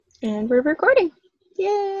And we're recording.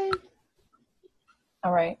 Yay!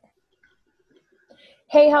 All right.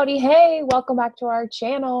 Hey, howdy, hey! Welcome back to our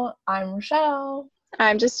channel. I'm Rochelle.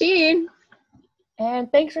 I'm Justine.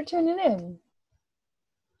 And thanks for tuning in.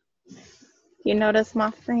 You notice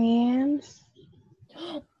my friends?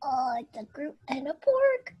 Oh, it's a group and a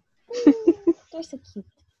pork. They're so cute.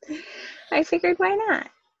 I figured why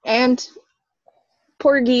not? And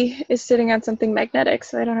Porgy is sitting on something magnetic,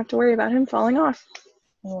 so I don't have to worry about him falling off.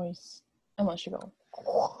 Nice. Unless you go.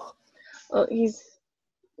 Well, he's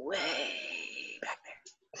way back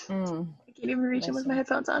there. I can't even reach him with my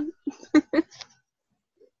headphones on.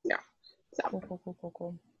 No. So.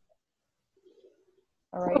 Cool.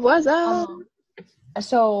 All right. What's up?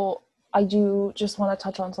 So I do just want to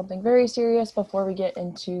touch on something very serious before we get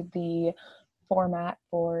into the format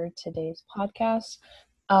for today's podcast.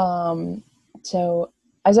 So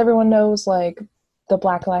as everyone knows, like, the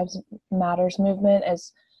Black Lives Matters movement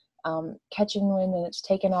is catching wind, and it's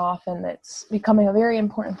taken off, and it's becoming a very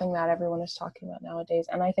important thing that everyone is talking about nowadays.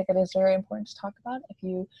 And I think it is very important to talk about. If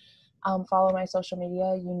you follow my social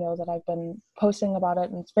media, you know that I've been posting about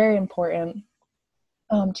it, and it's very important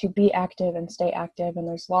to be active and stay active. And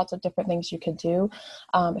there's lots of different things you could do.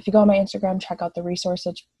 If you go on my Instagram, check out the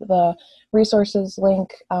resources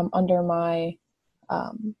link under my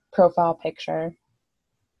profile picture.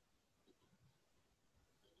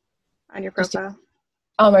 On your profile?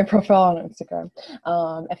 On my profile on Instagram.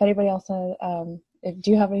 If anybody else has,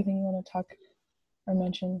 do you have anything you want to talk or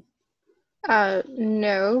mention?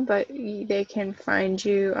 No, but they can find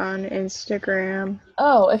you on Instagram.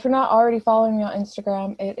 Oh, if you're not already following me on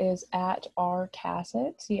Instagram, it is at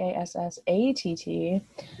rcassett, CASSATT.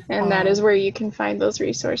 And that is where you can find those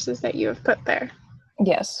resources that you have put there.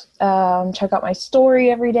 Yes. Check out my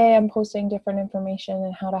story every day. I'm posting different information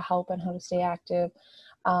and how to help and how to stay active,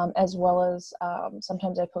 as well as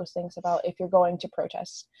sometimes I post things about if you're going to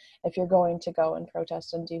protest, if you're going to go and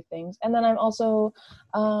protest and do things. And then I'm also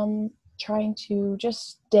trying to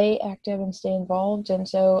just stay active and stay involved. And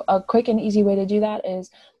so a quick and easy way to do that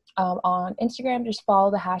is on Instagram, just follow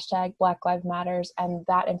the hashtag Black Lives Matters, and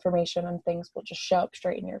that information and things will just show up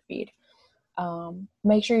straight in your feed.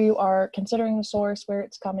 Make sure you are considering the source, where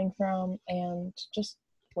it's coming from, and just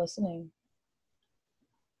listening.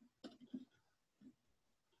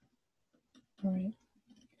 All right.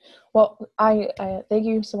 Well, I thank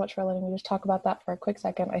you so much for letting me just talk about that for a quick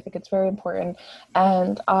second. I think it's very important.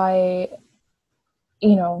 And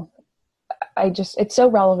it's so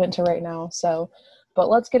relevant to right now. But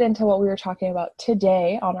let's get into what we were talking about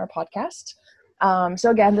today on our podcast.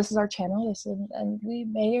 So again, this is our channel, and we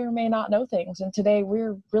may or may not know things. And today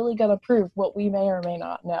we're really going to prove what we may or may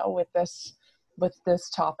not know with this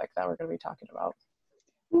topic that we're going to be talking about.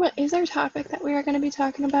 What is our topic that we are going to be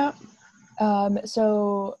talking about?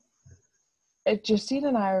 So Justine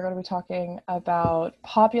and I are going to be talking about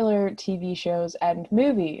popular TV shows and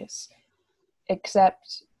movies,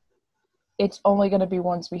 except it's only going to be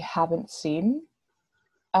ones we haven't seen,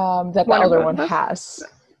 that the other one has.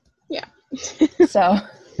 Yeah. So,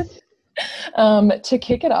 to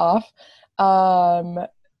kick it off, are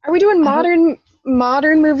we doing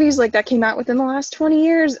modern movies like that came out within the last 20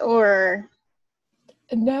 years, or?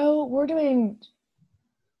 No, we're doing.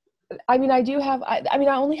 I mean, I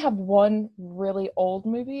only have one really old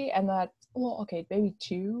movie, and maybe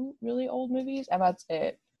two really old movies, and that's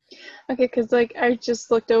it. Okay, because I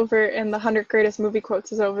just looked over, and the 100 Greatest Movie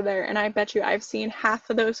Quotes is over there, and I bet you I've seen half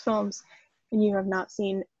of those films, and you have not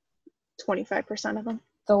seen 25% of them.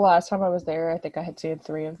 The last time I was there, I think I had seen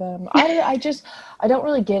 3 of them. I don't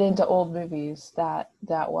really get into old movies that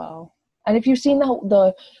well. And if you've seen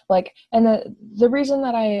the reason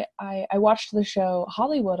that I watched the show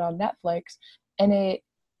Hollywood on Netflix, and it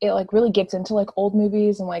really gets into old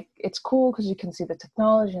movies, and it's cool because you can see the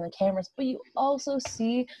technology and the cameras, but you also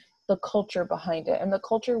see the culture behind it, and the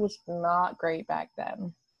culture was not great back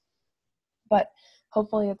then. But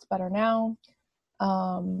hopefully it's better now.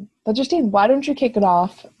 But Justine, why don't you kick it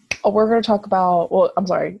off? You're going to talk about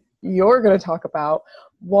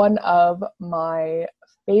one of my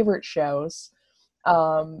favorite shows,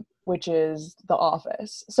 which is The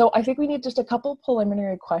Office. So I think we need just a couple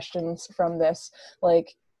preliminary questions from this.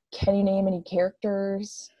 Can you name any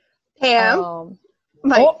characters? Pam.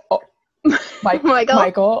 Michael.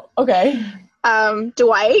 Okay.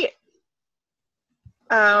 Dwight.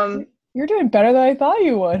 You're doing better than I thought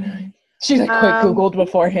you would. She's quick Googled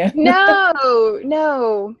beforehand.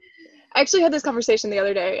 No. I actually had this conversation the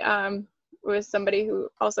other day with somebody who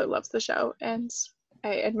also loves the show, and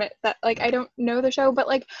I admit that I don't know the show, but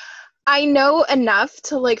I know enough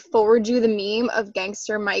to forward you the meme of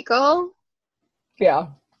Gangster Michael. Yeah.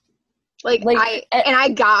 Like, I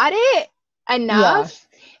got it enough.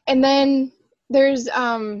 Yeah. And then there's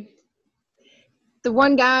the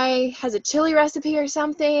one guy has a chili recipe or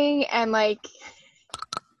something, and like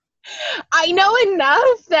I know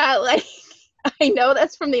enough that like I know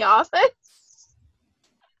that's from The Office.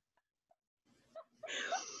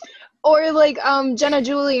 Or like Jenna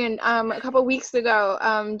Julian a couple weeks ago,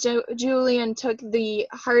 Julian took the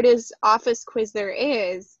hardest office quiz there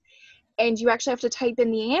is, and you actually have to type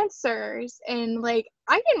in the answers. And like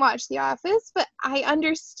I didn't watch The Office, but I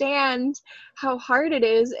understand how hard it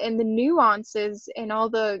is and the nuances and all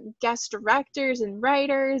the guest directors and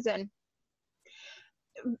writers, and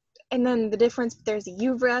then the difference, there's a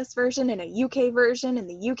US version and a UK version, and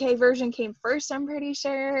the UK version came first, I'm pretty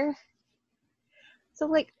sure. So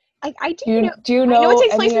like I do know. Do you know I know it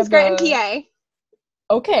takes place any in of Scranton, the PA.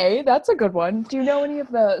 Okay, that's a good one. Do you know any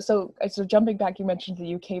of the so jumping back, you mentioned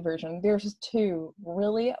the UK version. There's two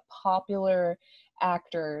really popular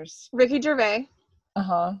actors. Ricky Gervais.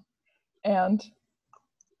 Uh-huh. And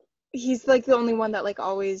He's like the only one that like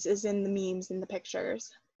always is in the memes and the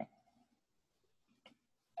pictures.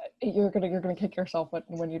 you're gonna kick yourself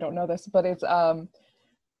when you don't know this, but it's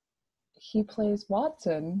he plays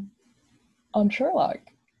Watson on Sherlock.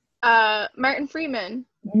 Martin Freeman.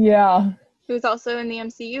 Yeah. Who's also in the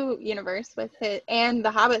MCU universe with and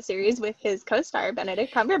the Hobbit series with his co-star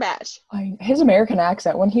Benedict Cumberbatch. His American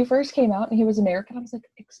accent, when he first came out and he was American, I was like,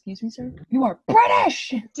 "Excuse me, sir, you are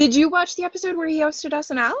British." Did you watch the episode where he hosted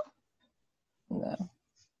SNL? No.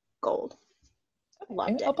 Gold.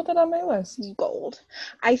 Loved it. I'll put that on my list. Gold.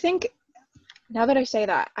 I think, now that I say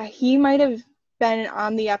that, he might have been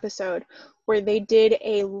on the episode where they did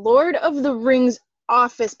a Lord of the Rings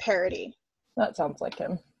Office parody. That sounds like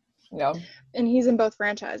him. Yeah. And he's in both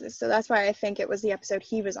franchises, so that's why I think it was the episode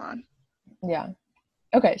he was on. Yeah.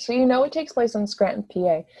 Okay, so you know it takes place in Scranton,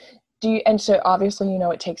 PA. And so obviously you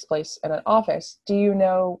know it takes place in an office. Do you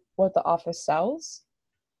know what the office sells?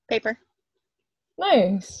 Paper.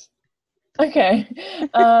 Nice. Okay.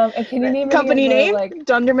 And can you name company name? like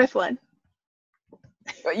Dunder Mifflin.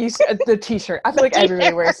 You said the t-shirt. I feel like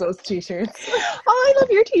everybody wears those t-shirts. Oh, I love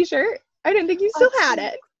your t-shirt. I didn't think you still had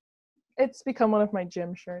it. It's become one of my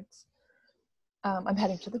gym shirts. I'm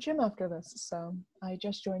heading to the gym after this, so I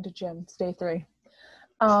just joined a gym. It's day 3.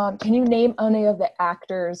 Can you name any of the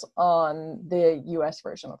actors on the US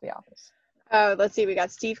version of The Office? Let's see. We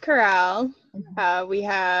got Steve Carell. Mm-hmm. We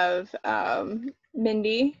have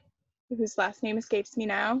Mindy, whose last name escapes me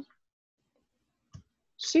now.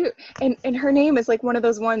 Shoot. And her name is like one of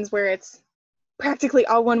those ones where it's practically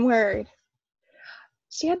all one word.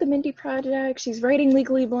 She had the Mindy Project. She's writing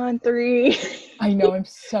Legally Blonde 3. I know. I'm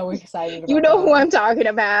so excited about You know that. who I'm talking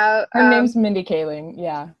about. Her name's Mindy Kaling.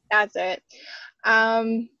 Yeah. That's it.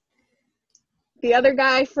 The other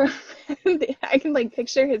guy from... I can, like,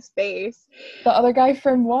 picture his face. The other guy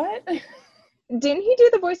from what? Didn't he do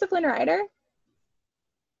the voice of Flynn Rider?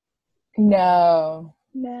 No.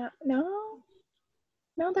 No,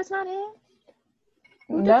 that's not it.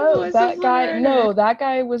 No, that guy. No, that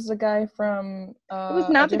guy was the guy from. It was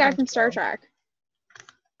not the guy from Star Trek.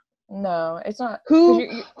 No, it's not.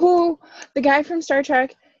 Who? The guy from Star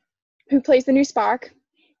Trek, who plays the new Spock,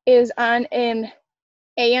 is on an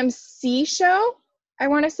AMC show, I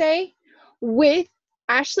want to say, with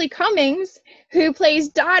Ashley Cummings, who plays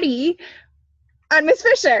Dottie on Miss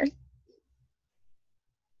Fisher,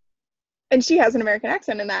 and she has an American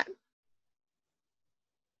accent in that.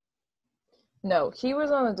 No, he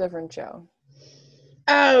was on a different show.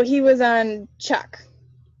 Oh, he was on Chuck.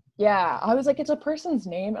 Yeah, I was like, it's a person's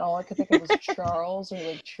name, and all I could think of was Charles or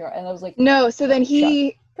like Charles, and I was like, no. So then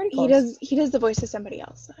he does the voice of somebody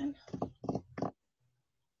else then.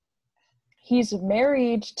 He's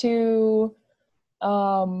married to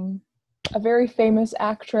a very famous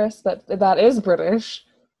actress that is British.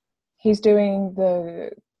 He's doing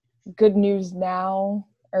the Good News Now,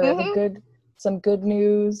 or some good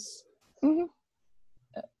news. Mm-hmm.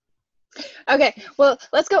 Okay, well,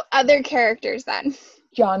 let's go other characters then.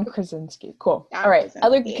 John Krasinski. Cool. All right.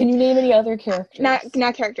 Can you name any other characters?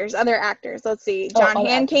 Not characters, other actors. Let's see. John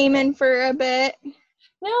Hamm came in for a bit.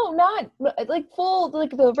 No, not like full,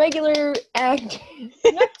 like the regular act,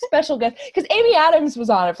 not special guest. Because Amy Adams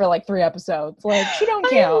was on it for like 3 episodes. Like, she don't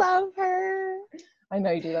count. I love her. I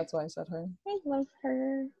know you do. That's why I said her. I love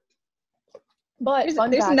her. But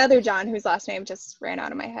there's another John whose last name just ran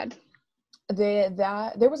out of my head.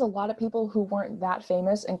 There was a lot of people who weren't that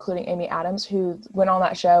famous, including Amy Adams, who went on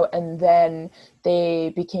that show and then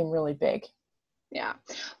they became really big. Yeah.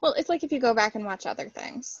 Well, it's like if you go back and watch other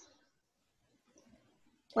things.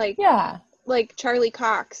 Like, yeah. like Charlie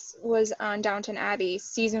Cox was on Downton Abbey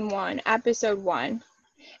season 1, episode 1,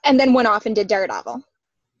 and then went off and did Daredevil.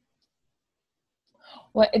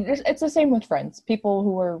 Well, it's the same with Friends. People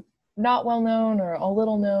who were not well known or a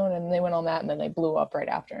little known, and they went on that, and then they blew up right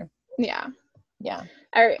after. Yeah. Yeah.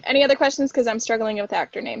 All right. Any other questions? Because I'm struggling with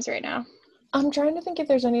actor names right now. I'm trying to think if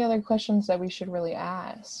there's any other questions that we should really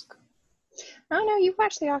ask. Oh no, you've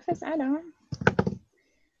watched The Office. I don't.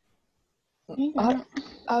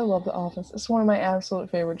 I love The Office. It's one of my absolute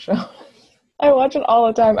favorite shows. I watch it all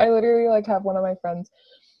the time. I literally like have one of my friends,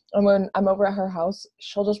 and when I'm over at her house,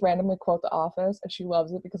 she'll just randomly quote The Office, and she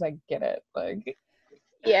loves it because I get it. Like,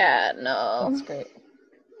 yeah, no, that's great.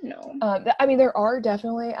 No. I mean, there are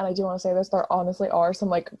definitely, and I do want to say this, there honestly are some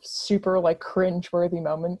like super like cringe-worthy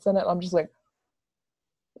moments in it. I'm just like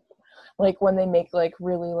when they make like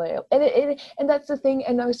really like, and that's the thing.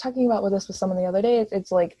 And I was talking about with someone the other day.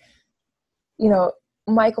 It's like, you know,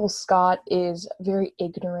 Michael Scott is very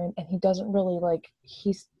ignorant, and he doesn't really like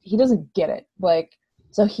he doesn't get it. Like,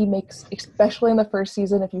 so he makes, especially in the first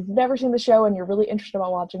season, if you've never seen the show and you're really interested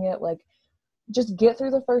about watching it, like, just get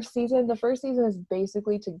through the first season. The first season is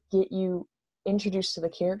basically to get you introduced to the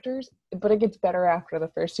characters, but it gets better after the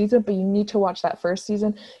first season. But you need to watch that first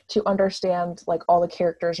season to understand like all the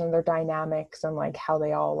characters and their dynamics and like how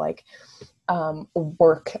they all like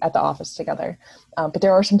work at the office together. But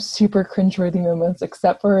there are some super cringeworthy moments,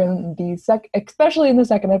 except for in the especially in the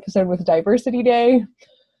second episode with Diversity Day.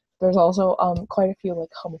 There's also quite a few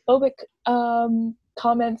like homophobic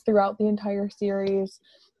comments throughout the entire series,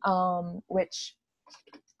 which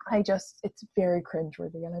it's very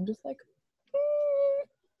cringeworthy, and I'm just like,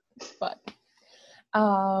 but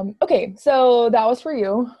okay, so that was for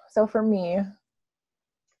you. So for me,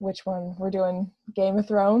 which one we're doing? Game of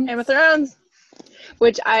Thrones. Game of Thrones,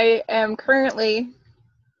 which I am currently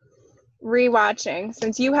rewatching.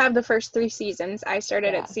 Since you have the first 3 seasons, I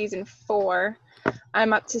started at season 4.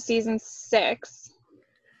 I'm up to season 6.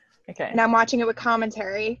 Okay. And I'm watching it with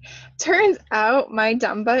commentary. Turns out my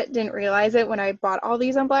dumb butt didn't realize it when I bought all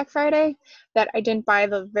these on Black Friday that I didn't buy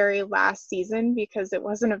the very last season because it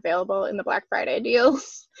wasn't available in the Black Friday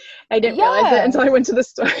deals. I didn't realize it until I went to the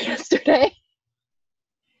store yesterday.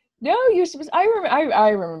 No, you're supposed. I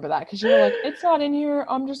remember that because you were like, "It's not in here.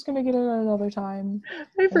 I'm just gonna get it another time."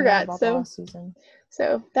 I forgot. The last season.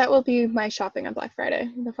 So that will be my shopping on Black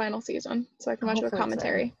Friday, the final season, so I can watch it with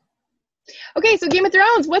commentary. Okay, so Game of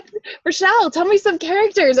Thrones. What, Rochelle? Tell me some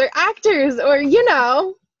characters or actors or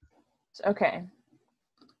Okay.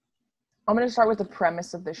 I'm gonna start with the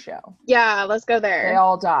premise of the show. Yeah, let's go there. They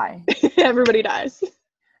all die. Everybody dies.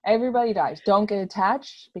 Everybody dies. Don't get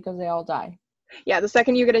attached because they all die. Yeah, the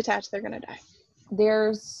second you get attached, they're gonna die.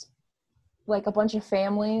 There's like a bunch of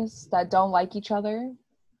families that don't like each other.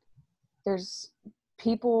 There's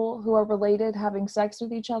people who are related having sex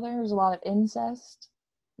with each other. There's a lot of incest.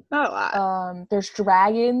 Not a lot. There's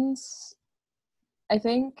dragons, I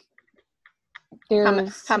think.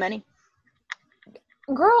 There's how many?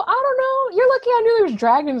 Girl, I don't know. You're lucky I knew there was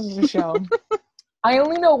dragons in the show. I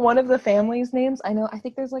only know one of the families' names. I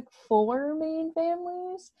think there's like 4 main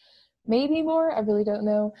families. Maybe more. I really don't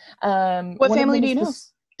know. What family do you know?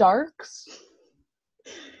 Starks.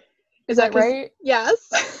 Is that right?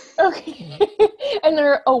 Yes. Okay. And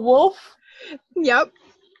they're a wolf? Yep.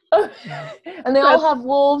 And they all have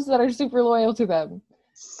wolves that are super loyal to them.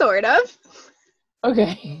 Sort of.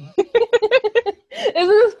 Okay. Isn't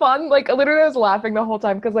this fun? Like, literally I was laughing the whole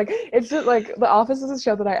time because, like, it's just, like, The Office is a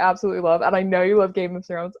show that I absolutely love, and I know you love Game of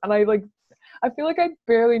Thrones, and I feel like I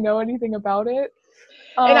barely know anything about it.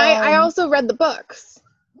 And I also read the books.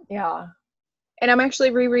 Yeah. And I'm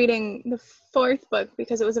actually rereading the 4th book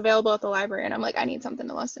because it was available at the library, and I'm like, I need something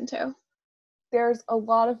to listen to. There's a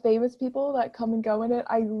lot of famous people that come and go in it.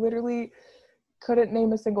 I literally couldn't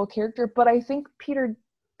name a single character, but I think Peter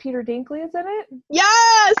Dinkley is in it.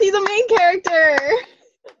 Yes, he's a main character.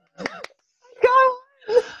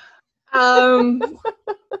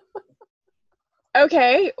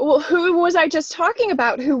 Okay, well, who was I just talking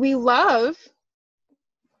about who we love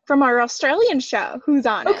from our Australian show? Who's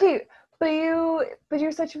on it? Okay, but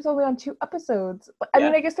you said she was only on 2 episodes. I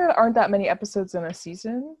mean, I guess there aren't that many episodes in a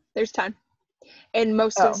season. There's 10. In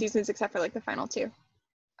most of the seasons except for like the final 2.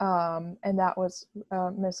 And that was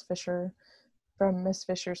Miss Fisher from Miss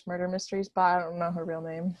Fisher's Murder Mysteries, but I don't know her real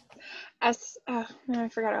name. I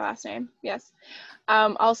forgot her last name. Yes.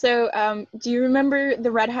 Also, do you remember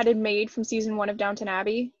the redheaded maid from season 1 of Downton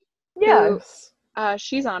Abbey? Yes.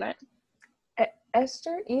 She's on it.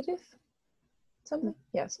 Esther? Edith? Something?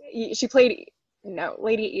 Yes. She played, no,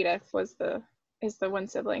 Lady Edith is the one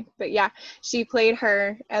sibling. But yeah, she played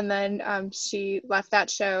her, and then she left that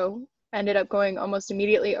show ended up going almost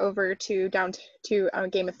immediately over to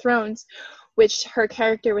Game of Thrones, which her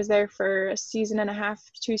character was there for a season and a half,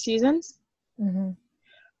 2 seasons. Mm-hmm.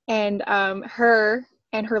 And her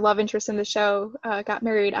and her love interest in the show got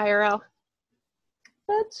married IRL.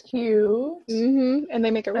 That's cute. Mm-hmm. And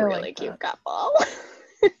they make a really like cute couple.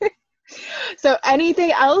 So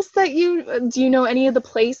anything else that do you know any of the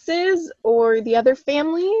places or the other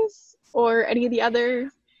families or any of the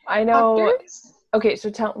other I know actors? Okay, so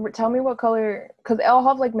tell me what color, because they all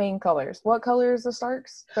have like main colors. What color is the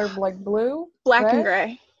Starks? They're like blue, Black red? and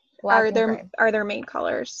gray Black and gray. are their main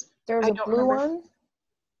colors. There's I a don't blue remember.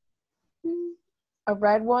 one, a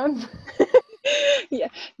red one. Yeah,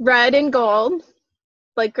 red and gold,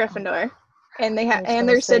 like Gryffindor, and they have and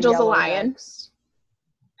their sigil's a lion. Next.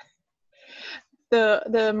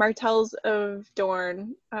 The Martells of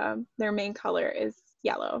Dorne, their main color is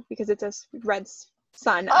yellow because it's a red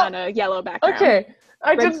sun on a yellow background. Okay.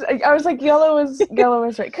 I was like, yellow is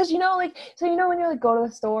right. Because, like, so, when you, like, go to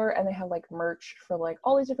the store and they have, like, merch for, like,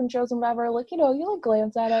 all these different shows and whatever, like, you, like,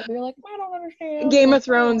 glance at it, but you're like, I don't understand. Game of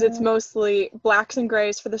Thrones, it's mostly blacks and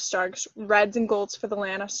grays for the Starks, reds and golds for the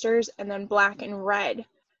Lannisters, and then black and red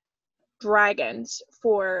dragons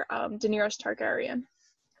for Daenerys Targaryen.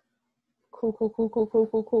 Cool.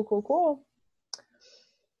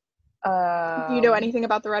 Do you know anything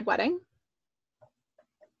about the Red Wedding?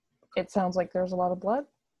 It sounds like there's a lot of blood.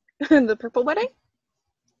 The Purple Wedding?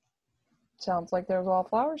 Sounds like there's a lot of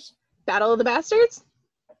flowers. Battle of the Bastards?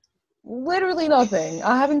 Literally nothing.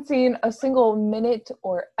 I haven't seen a single minute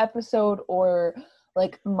or episode or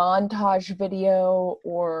like montage video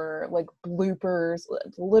or like bloopers.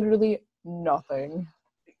 Literally nothing.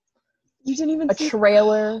 You didn't even see a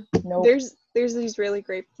trailer? Nope. There's these really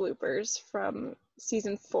great bloopers from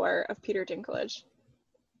season 4 of Peter Dinklage.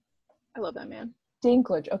 I love that man.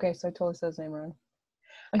 Dinklage. Okay, so I totally said his name wrong.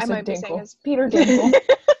 I said Dinkle. Peter Dinkle.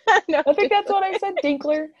 No, I think that's what I said.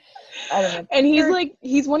 Dinkler. I don't know. And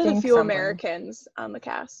he's one of the few Americans on the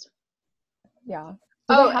cast. Yeah.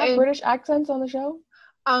 Do they have British accents on the show?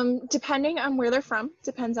 Depending on where they're from,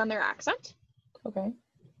 depends on their accent. Okay.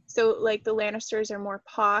 So, like, the Lannisters are more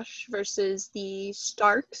posh versus the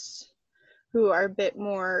Starks, who are a bit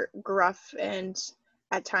more gruff and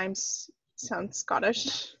at times sound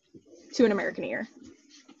Scottish to an American ear.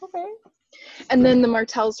 Okay. And then the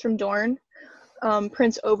Martells from Dorne,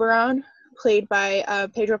 Prince Oberon, played by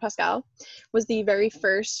Pedro Pascal, was the very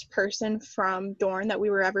first person from Dorne that we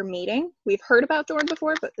were ever meeting. We've heard about Dorne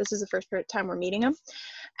before, but this is the first time we're meeting him.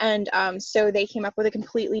 And so they came up with a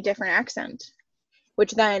completely different accent,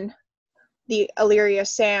 which then the Illyria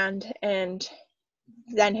Sand and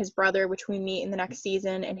then his brother, which we meet in the next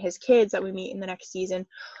season, and his kids that we meet in the next season,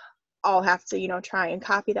 all have to, try and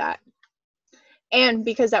copy that. And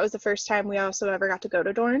because that was the first time we also ever got to go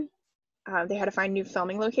to Dorne, they had to find new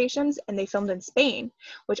filming locations, and they filmed in Spain,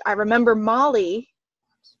 which I remember Molly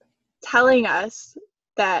telling us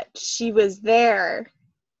that she was there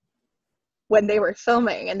when they were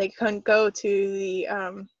filming, and they couldn't go to the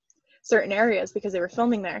certain areas because they were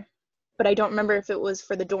filming there. But I don't remember if it was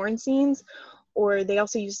for the Dorne scenes or they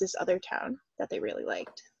also used this other town that they really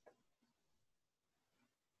liked.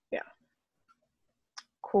 Yeah.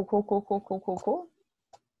 Cool.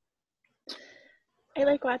 I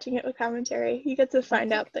like watching it with commentary. You get to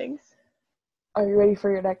find out things. Are you ready for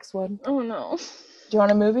your next one? Oh, no. Do you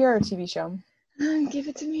want a movie or a TV show? Give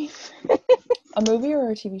it to me. A movie or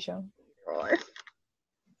a TV show? Or.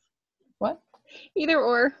 What? Either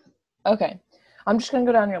or. Okay. I'm just going to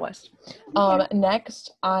go down your list.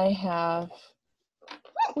 Next, I have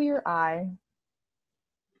Queer Eye.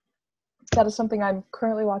 That is something I'm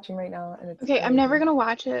currently watching right now. And it's okay, I'm never going to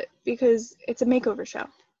watch it because it's a makeover show.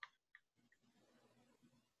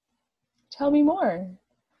 Tell me more.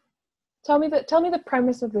 Tell me the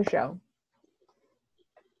premise of the show.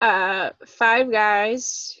 5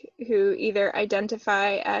 guys who either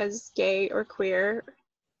identify as gay or queer,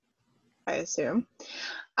 I assume,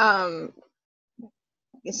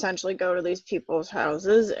 essentially go to these people's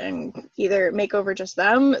houses and either make over just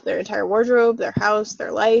them, their entire wardrobe, their house,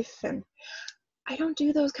 their life, and I don't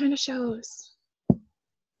do those kind of shows.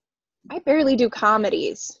 I barely do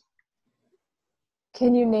comedies.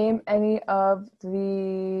 Can you name any of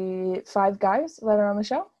the 5 guys that are on the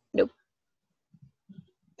show? Nope.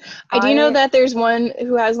 I do know that there's one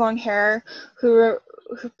who has long hair,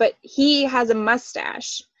 but he has a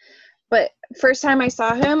mustache. But first time I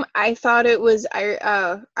saw him, I thought it was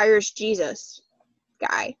Irish Jesus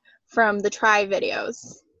guy from the Try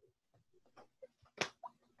videos.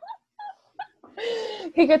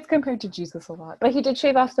 He gets compared to Jesus a lot, but he did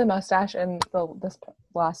shave off the mustache in this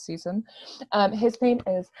last season. His name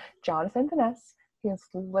is Jonathan Vaness. He is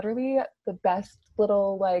literally the best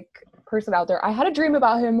little like person out there. I had a dream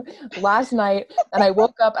about him last night, and I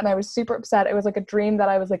woke up and I was super upset. It was like a dream that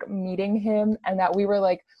I was like meeting him, and that we were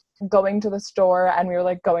like going to the store and we were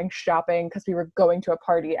like going shopping because we were going to a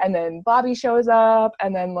party, and then Bobby shows up,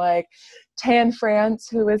 and then like Tan France,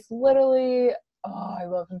 who is literally, oh, I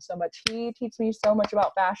love him so much. He teaches me so much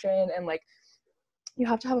about fashion, and like, you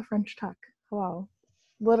have to have a French tuck. Wow.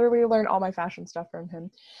 Literally learn all my fashion stuff from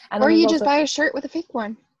him. And or then you also, just buy a shirt with a fake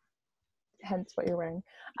one. hence what you're wearing.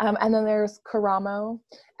 And then there's Karamo,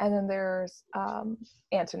 and then there's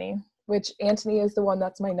Anthony, which Anthony is the one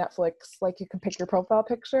that's my Netflix. Like, you can pick your profile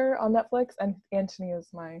picture on Netflix, and Anthony is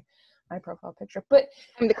my profile picture. But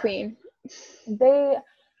I'm the queen. They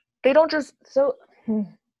don't just so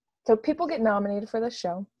people get nominated for this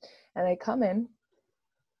show, and they come in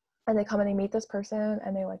and they meet this person,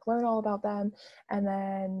 and they like learn all about them, and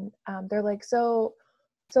then they're like, so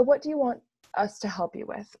what do you want us to help you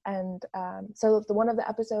with? And so one of the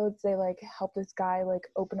episodes, they like help this guy like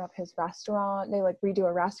open up his restaurant. They like redo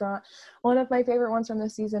a restaurant. One of my favorite ones from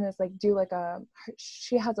this season is like do like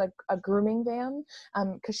she has a grooming van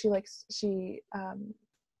because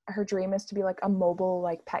her dream is to be like a mobile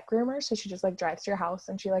like pet groomer, so she just like drives to your house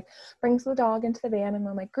and she like brings the dog into the van and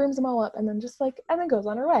then like grooms them all up and then just like and then goes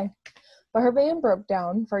on her way. But her van broke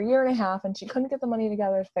down for a year and a half and she couldn't get the money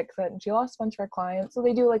together to fix it, and she lost a bunch of her clients. So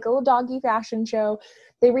they do like a little doggy fashion show.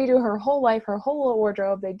 They redo her whole life, her whole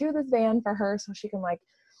wardrobe. They do this van for her so she can like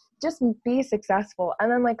just be successful.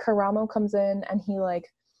 And then like Karamo comes in and he like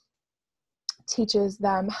teaches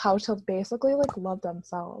them how to basically like love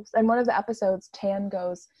themselves. And one of the episodes, Tan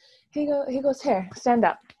goes, he goes, here, stand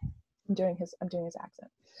up. I'm doing his accent.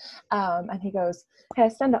 And he goes, hey,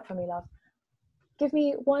 stand up for me, love.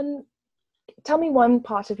 Tell me one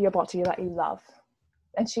part of your body that you love.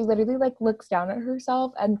 And she literally like looks down at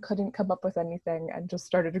herself and couldn't come up with anything and just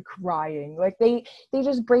started crying. Like they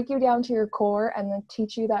just break you down to your core and then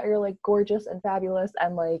teach you that you're like gorgeous and fabulous,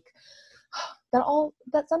 and like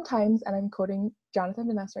that sometimes, and I'm quoting Jonathan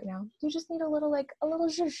Vaness right now, you just need a little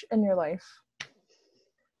zhuzh in your life.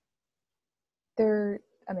 They're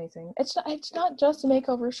amazing. It's not just a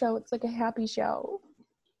makeover show, it's like a happy show.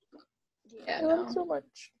 Yeah, I love it so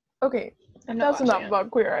much. Okay, that's enough about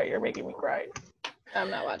Queer Eye. You're making me cry. I'm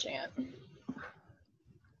not watching it.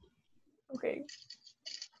 Okay.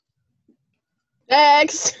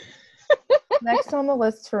 Next on the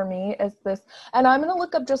list for me is this, and I'm gonna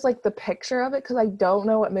look up just like the picture of it because I don't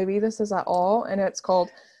know what movie this is at all, and it's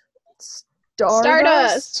called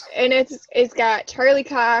Stardust. And it's got Charlie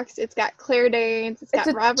Cox, it's got Claire Danes, it's got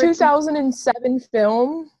a Robert. 2007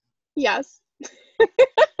 film. Yes.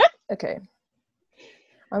 Okay.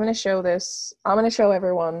 I'm gonna show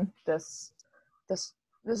everyone this. This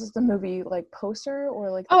is the movie like poster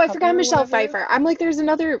or like. Oh, I forgot Michelle Pfeiffer. I'm like, there's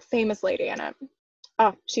another famous lady in it.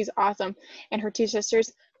 Oh, she's awesome. And her two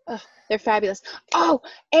sisters, they're fabulous.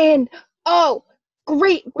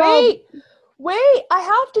 Great. Wait, I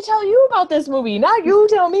have to tell you about this movie. Not you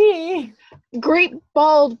tell me. Great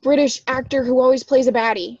bald British actor who always plays a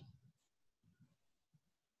baddie.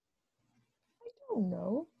 I don't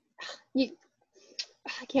know.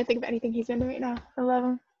 I can't think of anything he's in right now. I love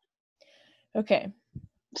him. Okay.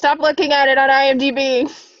 Stop looking at it on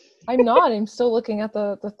IMDb. I'm not. I'm still looking at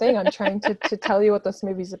the thing. I'm trying to tell you what this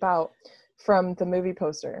movie's about from the movie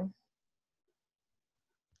poster.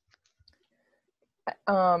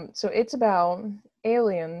 So it's about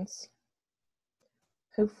aliens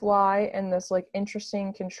who fly in this like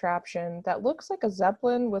interesting contraption that looks like a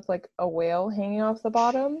zeppelin with like a whale hanging off the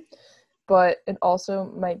bottom, but it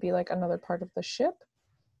also might be like another part of the ship.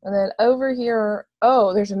 And then over here,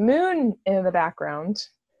 there's a moon in the background.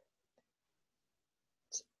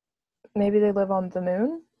 Maybe they live on the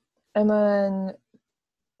moon. And then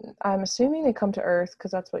I'm assuming they come to Earth because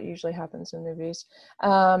that's what usually happens in movies.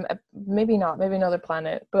 Maybe not, maybe another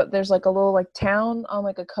planet. But there's like a little like town on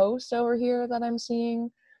like a coast over here that I'm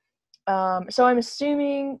seeing. So I'm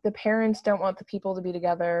assuming the parents don't want the people to be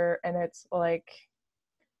together, and it's like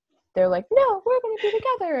they're like, no, we're gonna be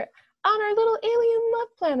together on our little alien love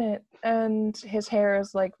planet. And his hair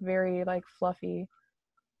is like very like fluffy,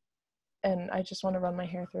 and I just want to run my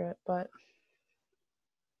hair through it, but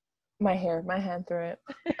my hand through it.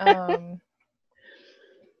 But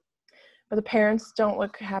the parents don't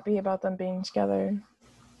look happy about them being together. And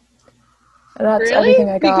that's really? Everything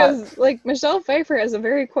I got. Because like Michelle Pfeiffer has a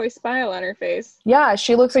very coy smile on her face. Yeah,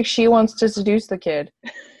 she looks like she wants to seduce the kid,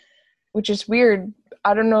 which is weird.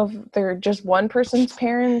 I don't know if they're just one person's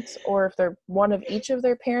parents or if they're one of each of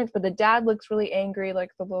their parents, but the dad looks really angry, like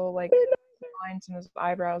the little like lines in his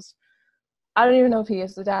eyebrows. I don't even know if he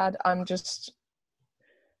is the dad. I'm just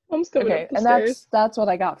Mom's coming okay, up the and stairs. that's what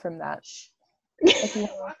I got from that. If you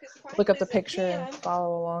want to look up the picture and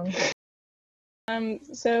follow along.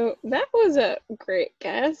 So that was a great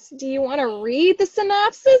guess. Do you want to read the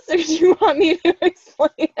synopsis or do you want me to explain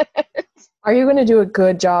it? Are you going to do a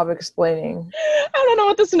good job explaining? I don't know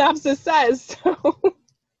what the synopsis says, so.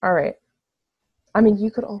 All right. I mean,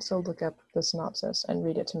 you could also look up the synopsis and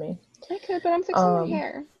read it to me. I could, but I'm fixing my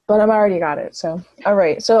hair. But I've already got it, so. All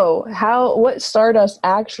right, so what Stardust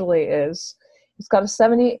actually is, it's got a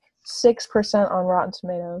 76% on Rotten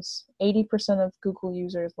Tomatoes. 80% of Google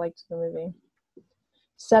users liked the movie.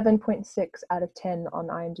 7.6 out of 10 on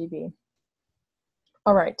IMDb.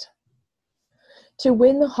 All right. To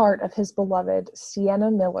win the heart of his beloved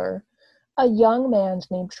Sienna Miller, a young man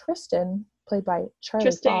named Tristan, played by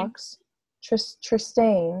Charlie Fox,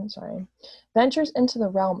 Tristane, ventures into the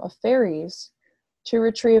realm of fairies to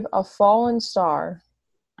retrieve a fallen star.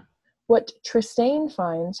 What Tristane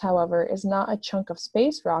finds, however, is not a chunk of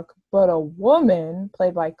space rock, but a woman,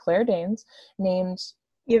 played by Claire Danes, named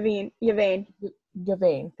Yvain.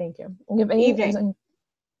 Yvain, thank you. Yvain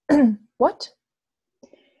is what?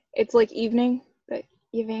 It's like evening, but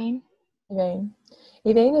Yvain.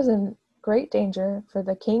 Yvain is in great danger, for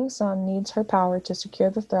the king's son needs her power to secure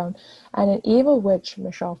the throne, and an evil witch,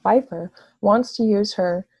 Michelle Pfeiffer, wants to use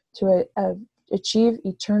her to achieve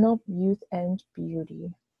eternal youth and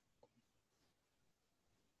beauty.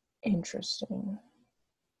 Interesting.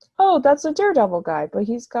 Oh, that's a Daredevil guy, but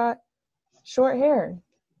he's got short hair.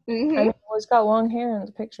 Mm-hmm. I mean, he's got long hair in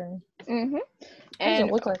the picture. Mm-hmm. And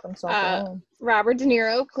doesn't look like himself at all. Robert De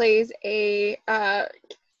Niro plays a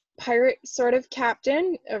pirate sort of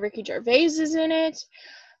captain. Ricky Gervais is in it.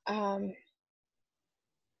 Guy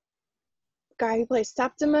who plays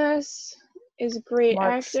Septimus is a great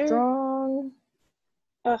Mark actor. Strong.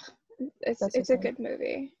 Ugh, it's a good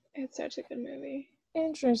movie. It's such a good movie.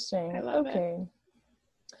 Interesting. I love it.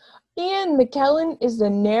 Ian McKellen is the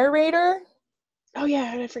narrator. Oh yeah,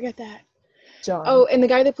 how did I forget that? John. Oh, and the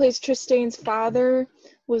guy that plays Tristane's father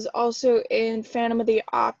was also in Phantom of the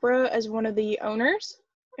Opera as one of the owners,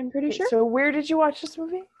 I'm pretty sure. So where did you watch this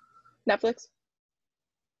movie? Netflix.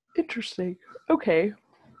 Interesting. Okay.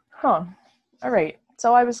 Huh. All right.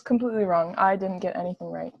 So I was completely wrong. I didn't get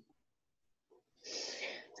anything right.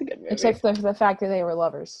 It's a good movie. Except for the fact that they were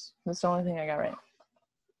lovers. That's the only thing I got right.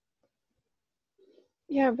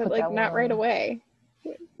 Yeah, but not right away.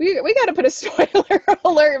 We gotta put a spoiler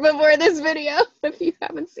alert before this video if you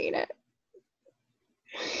haven't seen it.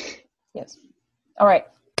 Yes. All right.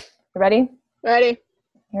 You ready? Ready.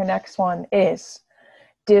 Your next one is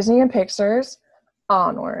Disney and Pixar's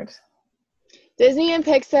Onward. Disney and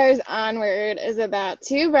Pixar's Onward is about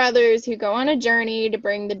two brothers who go on a journey to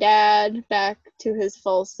bring the dad back to his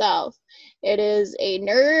full self. It is a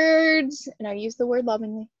nerd's, and I use the word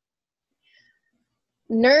lovingly,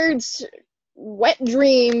 nerd's wet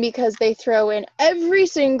dream because they throw in every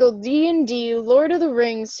single D&D, Lord of the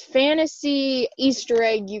Rings, fantasy Easter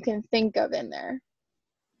egg you can think of in there.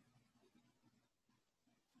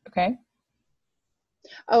 Okay.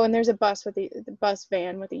 Oh, and there's a bus with the bus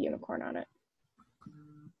van with a unicorn on it.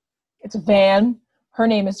 It's a van. Her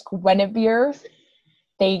name is Guinevere.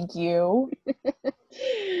 Thank you.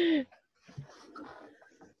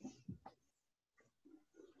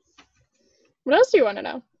 What else do you want to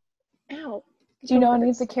know? Ow. Do you know any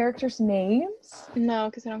of the characters' names? No,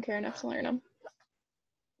 because I don't care enough to learn them.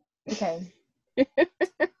 Okay.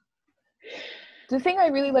 The thing I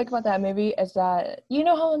really like about that movie is that, you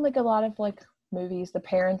know how in like a lot of like movies, the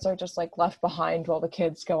parents are just like left behind while the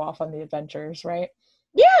kids go off on the adventures, right?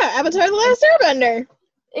 Yeah, Avatar: The Last Airbender.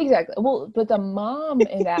 Exactly. Well, but the mom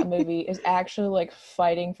in that movie is actually like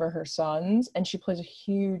fighting for her sons, and she plays a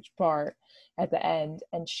huge part at the end,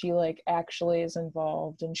 and she like actually is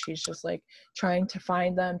involved, and she's just like trying to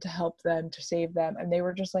find them, to help them, to save them, and they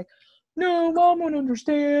were just like, no, mom won't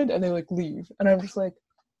understand, and they like leave, and I'm just like,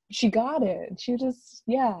 she got it. She just,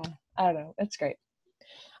 yeah, I don't know, it's great.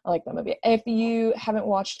 I like that movie. If you haven't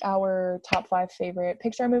watched our top 5 favorite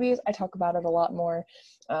Pixar movies, I talk about it a lot more.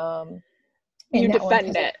 You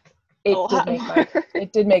defend it.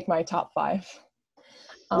 It did make my top 5.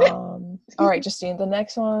 All right, Justine, the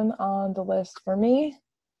next one on the list for me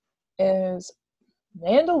is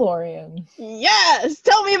Mandalorian. Yes!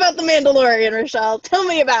 Tell me about the Mandalorian, Rochelle. Tell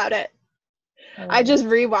me about it. I just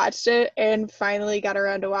rewatched it and finally got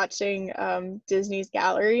around to watching Disney's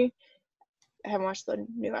Gallery. I haven't watched the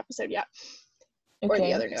new episode yet. Okay, or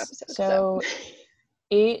the other new episode. So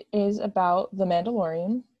It is about the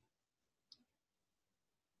Mandalorian,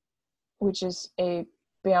 which is a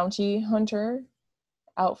bounty hunter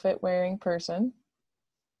outfit wearing person.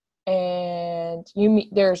 And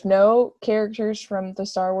there's no characters from the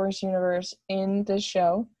Star Wars universe in this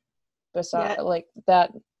show besides like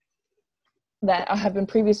that have been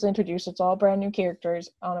previously introduced. It's all brand new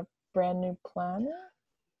characters on a brand new planet,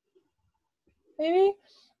 maybe.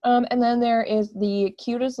 And then there is the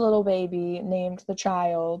cutest little baby named the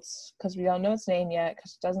Child, because we don't know its name yet,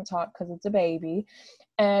 because it doesn't talk, because it's a baby,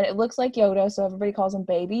 and it looks like Yoda, so everybody calls him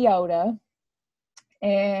Baby Yoda.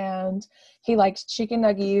 And he likes chicken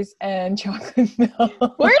nuggets and chocolate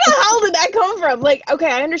milk. Where the hell did that come from? Like,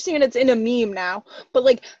 okay, I understand it's in a meme now, but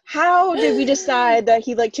like, how did we decide that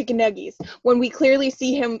he liked chicken nuggets when we clearly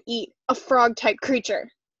see him eat a frog-type creature?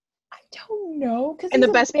 I don't know, because he's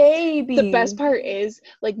a baby. The best part is,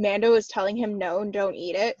 like, Mando is telling him no, don't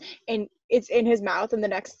eat it, and it's in his mouth, and the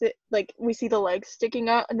next, like, we see the legs sticking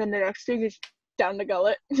out, and then the next thing is down the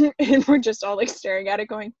gullet, and we're just all, like, staring at it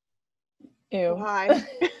going, ew. Why?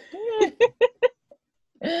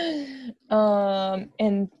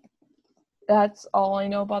 And that's all I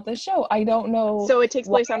know about this show. I don't know. So it takes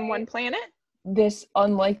place on one planet? This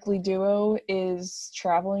unlikely duo is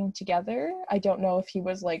traveling together. I don't know if he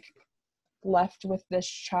was like left with this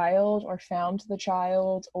child or found the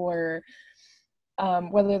child, or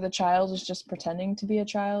whether the child is just pretending to be a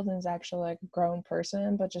child and is actually like a grown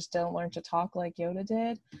person but just didn't learn to talk like Yoda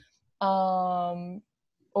did.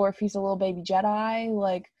 Or if he's a little baby Jedi,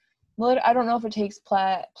 like, I don't know if it takes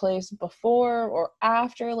place before or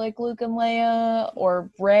after, like, Luke and Leia, or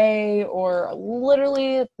Rey, or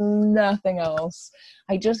literally nothing else.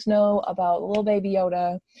 I just know about little baby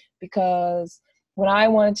Yoda because when I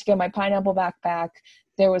wanted to get my pineapple backpack,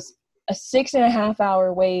 there was a 6.5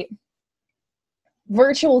 hour wait,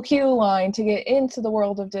 virtual queue line to get into the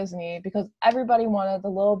world of Disney because everybody wanted the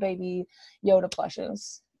little baby Yoda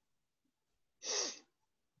plushes.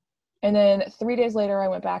 And then 3 days later, I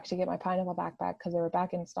went back to get my pineapple backpack because they were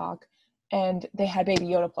back in stock, and they had Baby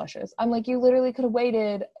Yoda plushes. I'm like, you literally could have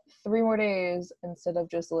waited 3 more days instead of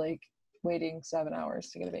just, like, waiting 7 hours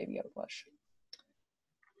to get a Baby Yoda plush.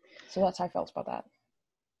 So that's how I felt about that.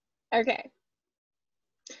 Okay.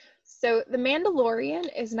 So the Mandalorian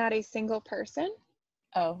is not a single person.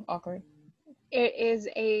 Oh, awkward. It is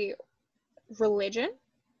a religion.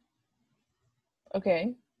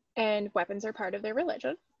 Okay. And weapons are part of their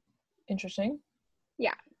religion. Interesting.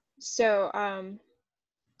 Yeah. So,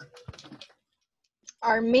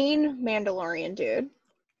 our main Mandalorian dude,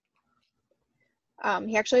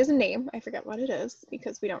 he actually has a name. I forget what it is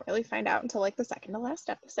because we don't really find out until like the second to last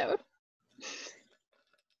episode.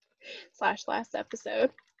 / last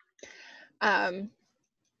episode.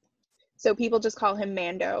 So people just call him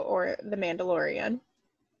Mando or the Mandalorian.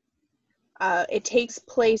 It takes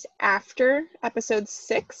place after episode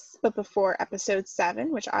 6, but before episode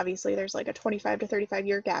 7, which obviously there's like a 25 to 35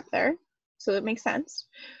 year gap there. So it makes sense.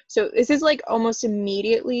 So this is like almost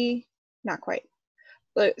immediately, not quite,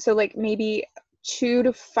 but so like maybe 2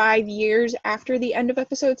 to 5 years after the end of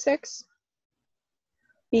episode 6,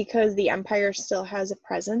 because the Empire still has a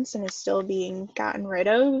presence and is still being gotten rid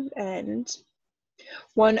of. And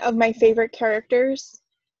one of my favorite characters,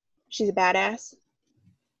 she's a badass.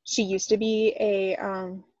 She used to be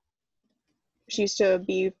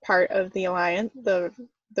part of the Alliance, the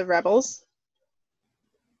Rebels.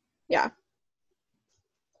 Yeah.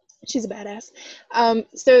 She's a badass.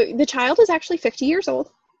 So the child is actually 50 years old.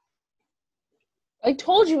 I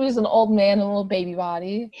told you he was an old man in a little baby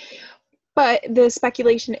body. But the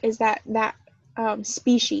speculation is that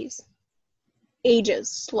species ages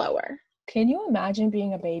slower. Can you imagine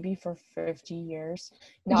being a baby for 50 years?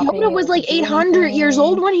 Yoda was like 800 years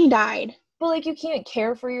old when he died. But like, you can't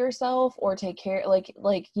care for yourself or take care, like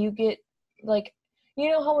you get, like, you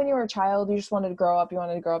know how when you were a child you just wanted to grow up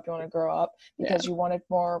because you wanted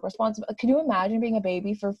more responsibility. Can you imagine being a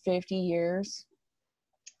baby for 50 years?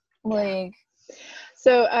 Like,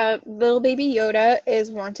 so little baby Yoda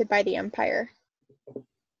is wanted by the Empire.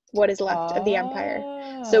 What is left of the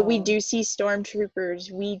Empire. So we do see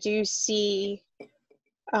stormtroopers. We do see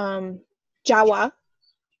Jawa,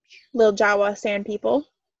 little Jawa sand people.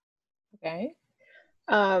 Okay.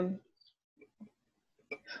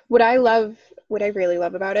 What I really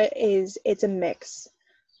love about it is it's a mix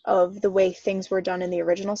of the way things were done in the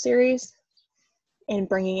original series and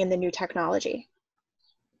bringing in the new technology.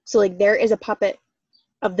 So like there is a puppet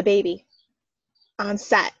of the baby on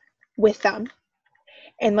set with them.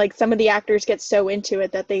 And like some of the actors get so into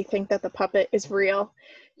it that they think that the puppet is real,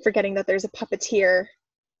 forgetting that there's a puppeteer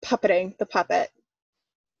puppeting the puppet.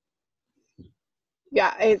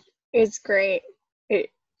 Yeah, it's great. It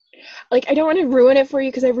like I don't want to ruin it for you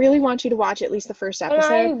because I really want you to watch at least the first And I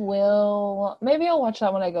episode. will, maybe I'll watch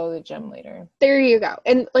that when I go to the gym later. There you go.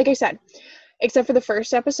 And like I said, except for the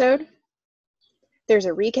first episode, there's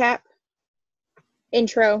a recap,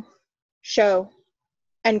 intro, show,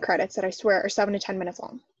 end credits that I swear are 7 to 10 minutes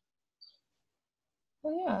long.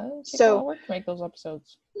 Well, yeah, it takes a lot So of work to make those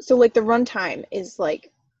episodes. So like the runtime is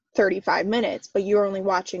like 35 minutes, but you're only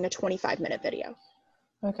watching a 25-minute video.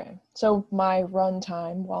 Okay, so my run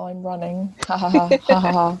time while I'm running, ha ha ha ha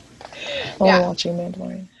ha ha, while I'm watching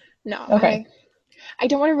Mandalorian. No, okay. I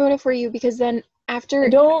don't want to ruin it for you because then after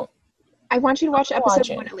I want you to watch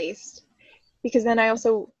episode 1 at least, because then I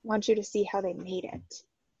also want you to see how they made it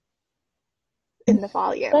in the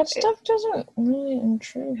volume. That stuff doesn't really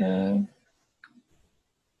intrigue me.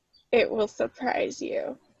 It will surprise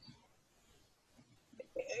you.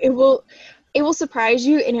 It will surprise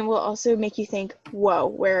you, and it will also make you think, whoa,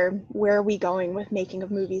 where are we going with making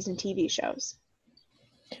of movies and TV shows?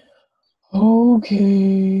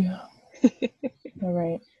 Okay. All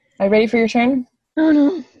right. Are you ready for your turn? Oh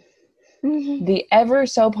no. The ever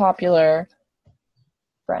so popular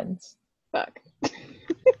Friends. Fuck.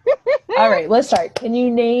 All right, let's start. Can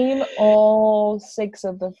you name all 6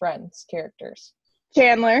 of the Friends characters?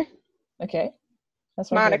 Chandler. Okay.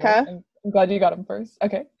 That's Monica. I'm glad you got him first.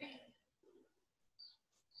 Okay.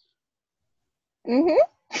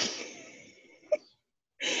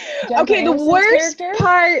 Okay, the worst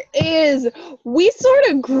part is we sort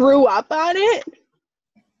of grew up on it.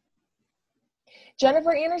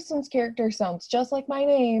 Jennifer Aniston's character sounds just like my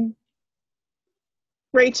name.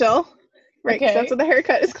 Rachel. Right, okay. That's what the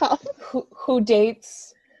haircut is called. Who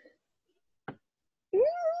dates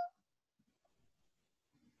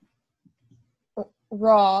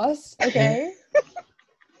Ross. Okay.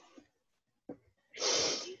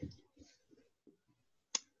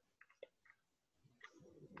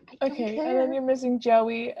 Okay, and then you're missing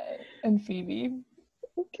Joey and Phoebe.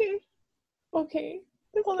 Okay.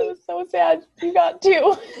 Well, that was so sad. You got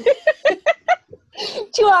 2.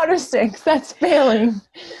 2 out of 6. That's failing.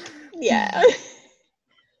 Yeah.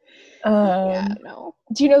 Yeah, no.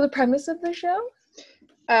 Do you know the premise of the show?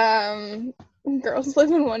 Girls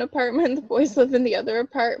live in one apartment, the boys live in the other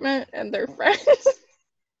apartment, and they're friends.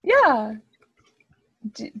 Yeah.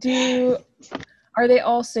 Are they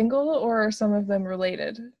all single, or are some of them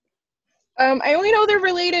related? I only know they're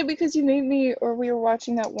related because you made me, or we were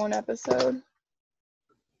watching that one episode.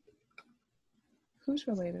 Who's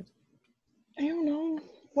related? I don't know.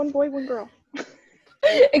 One boy, one girl.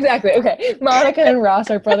 Exactly. Okay. Monica and Ross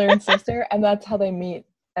are brother and sister, and that's how they meet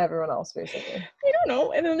everyone else, basically. I don't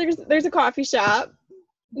know. And then there's a coffee shop.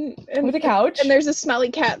 And, with a couch. And there's a Smelly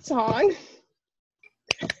Cat song.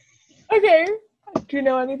 Okay. Do you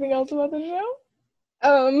know anything else about the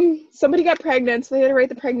show? Somebody got pregnant, so they had to write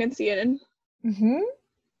the pregnancy in. Mm-hmm.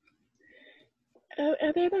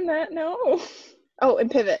 Other than that, no. Oh, and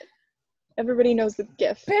Pivot. Everybody knows the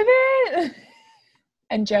GIF. Pivot!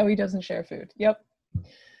 And Joey doesn't share food. Yep.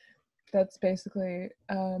 That's basically...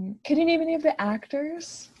 can you name any of the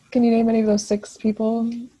actors? Can you name any of those 6 people?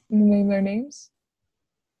 Name their names?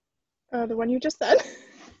 The one you just said.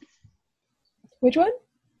 Which one?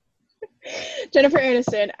 Jennifer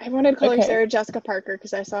Aniston. I wanted to call her Sarah Jessica Parker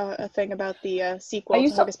because I saw a thing about the sequel to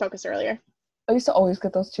Hocus Pocus earlier. I used to always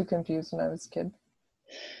get those 2 confused when I was a kid.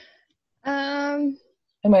 And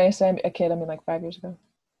when I say a kid, I mean like 5 years ago.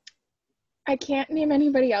 I can't name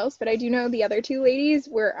anybody else, but I do know the other 2 ladies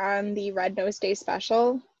were on the Red Nose Day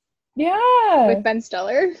special. Yeah. With Ben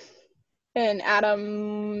Stiller and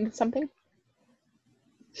Adam something.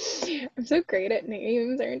 I'm so great at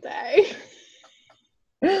names, aren't I?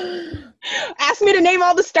 Ask me to name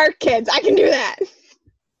all the Stark kids. I can do that.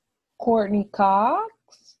 Courtney Cox.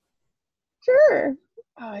 Sure.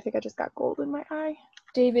 Oh, I think I just got gold in my eye.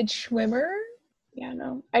 David Schwimmer. Yeah,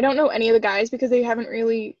 no. I don't know any of the guys because they haven't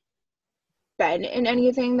really been in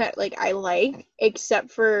anything that like I like,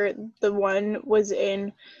 except for the one was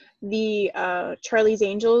in the Charlie's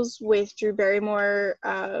Angels with Drew Barrymore,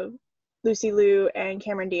 Lucy Liu, and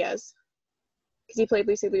Cameron Diaz. Because he played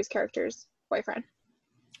Lucy Liu's character's boyfriend.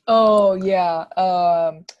 Oh, yeah.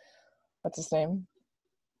 What's his name?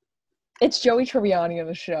 It's Joey Tribbiani of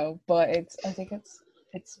the show, but I think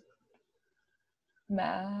it's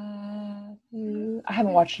Matthew. I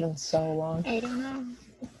haven't watched it in so long. I don't know.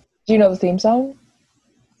 Do you know the theme song?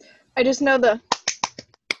 I just know the...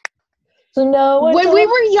 So no one when we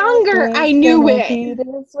were younger, I knew it.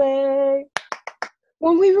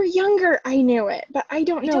 When we were younger, I knew it, but I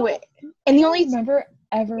don't know it. And the only remember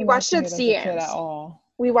ever we watched it at CM's. at all.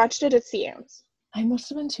 We watched it at CM's. I must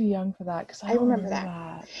have been too young for that because I I don't remember remember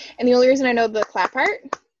that. that. And the only reason I know the clap part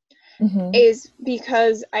is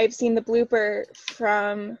because I've seen the blooper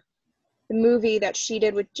from the movie that she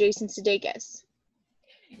did with Jason Sudeikis.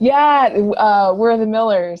 Yeah, We're the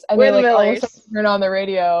Millers, and We're they the like all of a Millers. sudden turn on the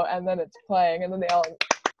radio, and then it's playing, and then they all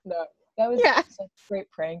no. That was Yeah. such a great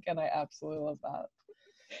prank, and I absolutely love that.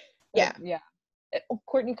 Yeah. Yeah.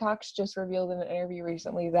 Courtney Cox just revealed in an interview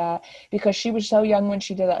recently that because she was so young when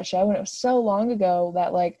she did that show, and it was so long ago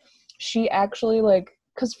that like she actually like,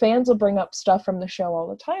 because fans will bring up stuff from the show all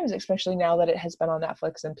the time, especially now that it has been on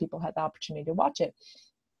Netflix and people had the opportunity to watch it.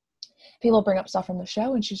 People bring up stuff from the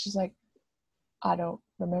show, and she's just like, I don't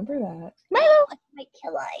remember that. Milo.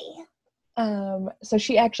 So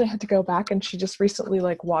she actually had to go back, and she just recently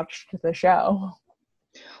like watched the show.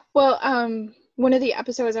 Well, one of the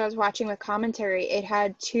episodes I was watching with commentary, it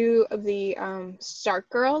had two of the Stark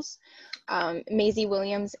girls, Maisie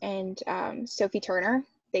Williams and Sophie Turner.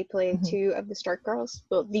 They play two of the Stark girls,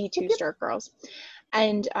 well, the two Stark girls.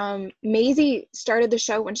 And Maisie started the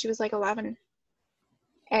show when she was like 11.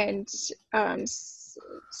 And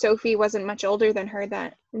Sophie isn't much older than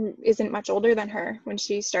her when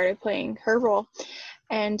she started playing her role.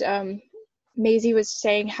 And Maisie was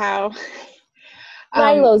saying how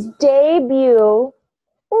Milo's debut.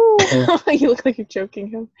 You look like you're joking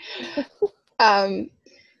him.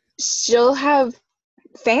 She'll have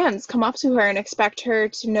fans come up to her and expect her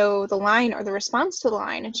to know the line or the response to the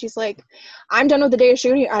line, and she's like, I'm done with the day of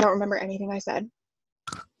shooting, I don't remember anything I said.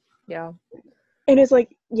 Yeah. And it's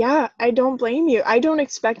like, yeah, I don't blame you. I don't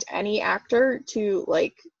expect any actor to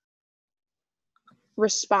like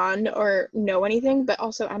respond or know anything, but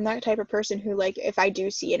also I'm that type of person who, like, if I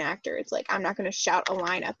do see an actor, it's like I'm not going to shout a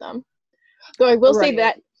line at them. Though I will say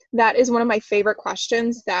that is one of my favorite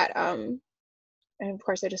questions that and of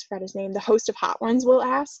course I just forgot his name, the host of Hot Ones will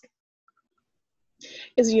ask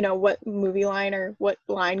is, you know, what movie line or what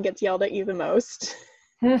line gets yelled at you the most.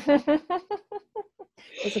 That's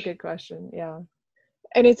a good question. Yeah.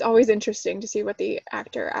 And it's always interesting to see what the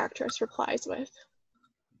actor or actress replies with.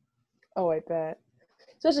 Oh, I bet.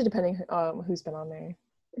 Especially depending who's been on there.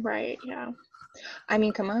 Right, yeah. I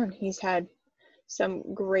mean, come on. He's had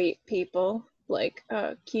some great people like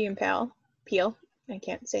Key and Peele. I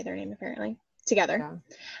can't say their name apparently. Together.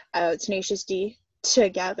 Yeah. Tenacious D.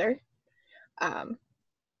 Together. Not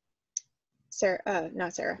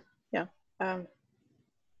Sarah. No.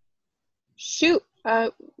 Shoot.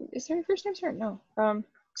 Is her first name Sarah? No.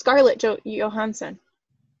 Scarlett Johansson.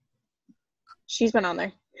 She's been on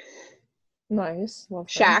there. Nice. Love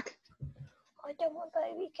Shaq. I don't want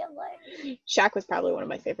baby killing. Shaq was probably one of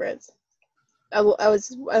my favorites. As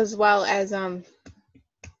well as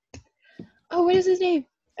what is his name?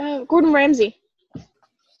 Gordon Ramsay.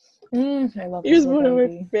 I love. He was one of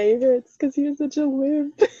my favorites because he was such a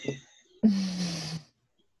wimp.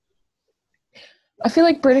 I feel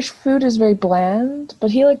like British food is very bland,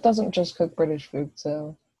 but he like doesn't just cook British food,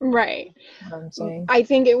 so. Right. What I'm saying. I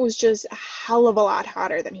think it was just a hell of a lot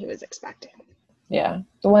hotter than he was expecting. Yeah.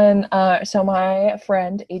 When so my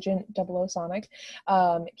friend Agent 00 Sonic,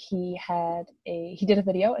 he did a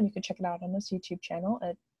video, and you can check it out on his YouTube channel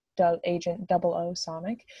at Agent 00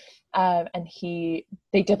 Sonic, and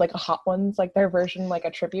they did like a Hot Ones, like their version, like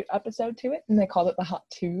a tribute episode to it, and they called it the Hot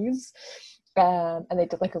Twos. And they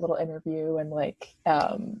did like a little interview, and like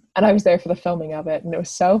and I was there for the filming of it, and it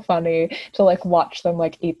was so funny to like watch them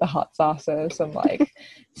like eat the hot sauces, and like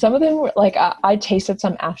some of them were like I tasted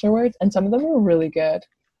some afterwards, and some of them were really good.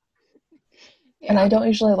 Yeah. And I don't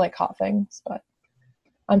usually like hot things, but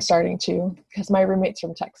I'm starting to because my roommate's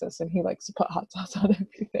from Texas and he likes to put hot sauce on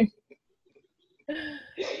everything.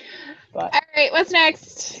 But all right, what's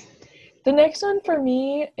next? The next one for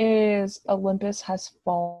me is Olympus Has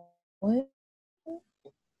Fallen,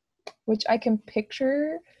 which I can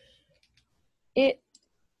picture it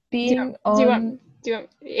being on.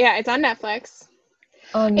 Yeah, it's on Netflix.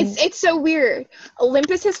 It's so weird.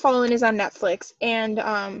 Olympus Has Fallen is on Netflix,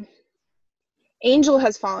 and Angel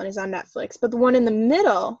Has Fallen is on Netflix, but the one in the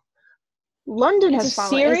middle, London Has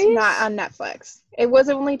Fallen, is not on Netflix. It was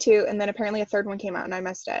only 2, and then apparently a third one came out, and I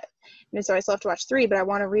missed it. And so I still have to watch 3, but I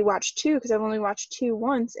want to rewatch 2 because I've only watched 2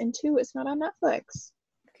 once, and 2 is not on Netflix.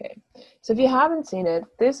 Okay, so if you haven't seen it,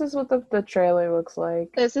 this is what the trailer looks like.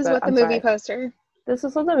 This is what the movie poster. This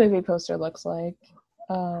is what the movie poster looks like.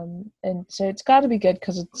 And so it's got to be good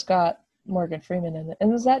because it's got Morgan Freeman in it.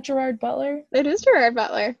 And is that Gerard Butler? It is Gerard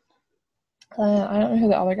Butler. I don't know who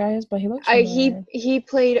the other guy is, but he looks familiar. He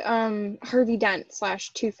played Harvey Dent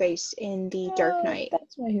 / Two-Face in The Dark Knight.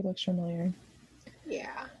 That's why he looks familiar.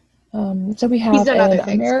 Yeah. So we have an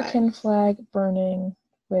American flag burning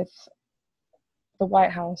with the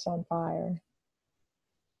White House on fire.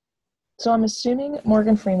 So I'm assuming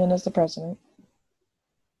Morgan Freeman is the president,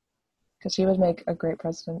 because he would make a great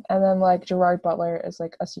president. And then, like, Gerard Butler is,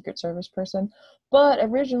 like, a Secret Service person. But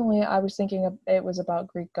originally, I was thinking it was about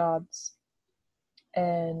Greek gods,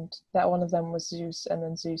 and that one of them was Zeus, and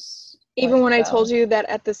then Zeus Even when I fell. told you that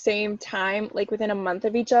at the same time, like within a month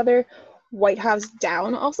of each other, White House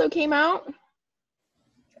Down also came out.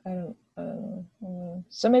 I don't know.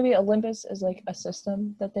 So maybe Olympus is, like, a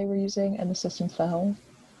system that they were using, and the system fell.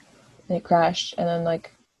 And it crashed, and then,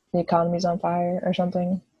 like, the economy's on fire or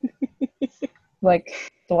something.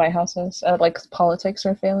 Like the White House is. Like, politics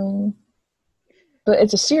are failing. But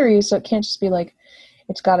it's a series, so it can't just be, like,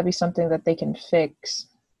 it's got to be something that they can fix.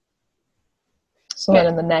 So then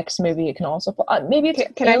in the next movie, it can also... maybe it's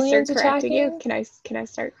Can I aliens start correcting attacking? you? Can I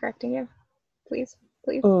start correcting you? Please?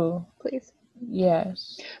 Ooh, Please.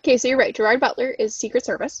 yes. Okay, so you're right. Gerard Butler is Secret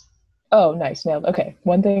Service. Oh, nice. Nailed. Okay,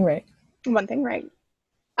 one thing right. One thing right.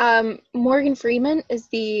 Morgan Freeman is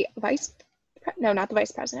the not the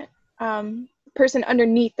vice president. Person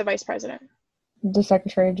underneath the vice president. The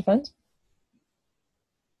Secretary of Defense?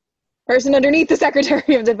 Person underneath the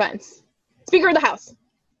Secretary of Defense. Speaker of the House.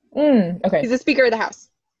 Okay. He's the Speaker of the House.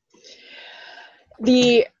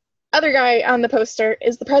 The other guy on the poster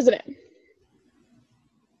is the president.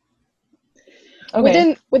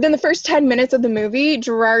 Okay. Within the first 10 minutes of the movie,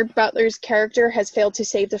 Gerard Butler's character has failed to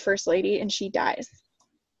save the First Lady, and she dies.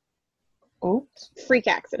 Oops. Freak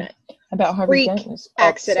accident. About Harvey Dent is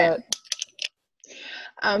accident.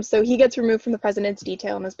 upset. So he gets removed from the president's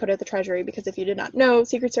detail and is put at the Treasury because if you did not know,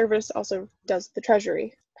 Secret Service also does the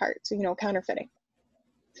Treasury part, so counterfeiting.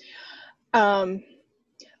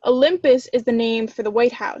 Olympus is the name for the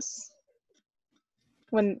White House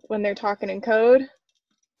when they're talking in code.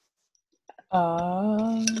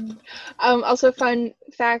 Also, fun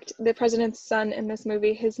fact: the president's son in this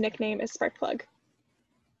movie, his nickname is Sparkplug.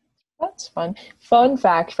 That's fun. Fun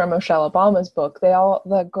fact from Michelle Obama's book: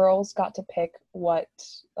 the girls got to pick what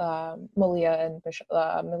Malia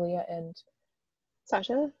and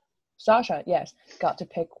Sasha, yes, got to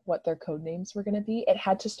pick what their code names were going to be. It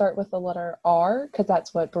had to start with the letter R because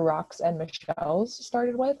that's what Barack's and Michelle's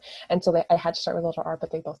started with, and so I had to start with the letter R,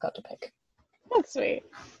 but they both got to pick. That's sweet.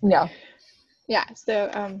 Yeah. Yeah,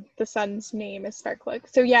 so the son's name is Sparkplug.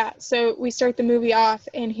 So we start the movie off,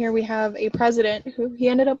 and here we have a president who he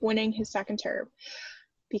ended up winning his second term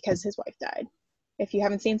because his wife died. If you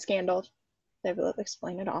haven't seen Scandal, they will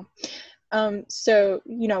explain it all. So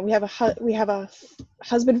we have a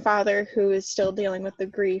husband father who is still dealing with the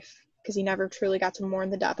grief because he never truly got to mourn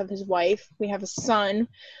the death of his wife. We have a son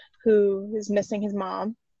who is missing his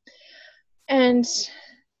mom, and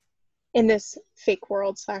in this fake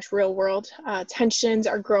world / real world, tensions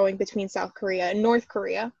are growing between South Korea and North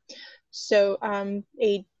Korea. So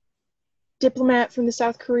a diplomat from the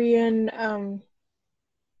South Korean,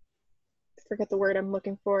 forget the word I'm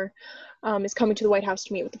looking for, is coming to the White House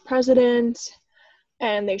to meet with the president,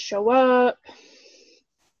 and they show up.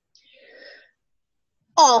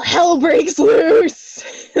 All hell breaks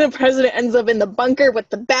loose. The president ends up in the bunker with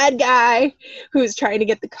the bad guy who's trying to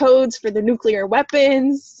get the codes for the nuclear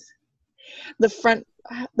weapons. The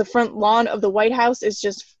front lawn of the White House is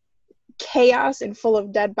just chaos and full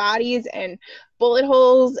of dead bodies and bullet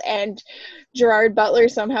holes, and Gerard Butler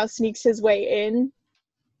somehow sneaks his way in.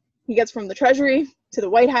 He gets from the Treasury to the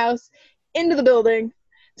White House into the building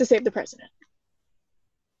to save the president.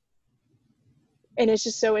 And it's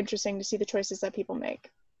just so interesting to see the choices that people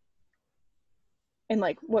make and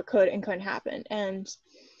like what could and couldn't happen. And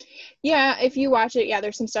yeah, if you watch it, yeah,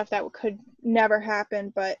 there's some stuff that could never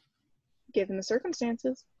happen, but given the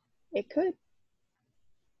circumstances, it could.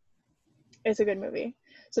 It's a good movie.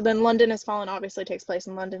 So then London Has Fallen obviously takes place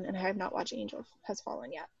in London, and I have not watched Angel Has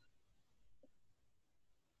Fallen yet.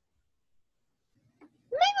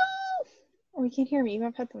 Michael! Oh, you can't hear me. You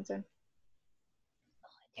have headphones in.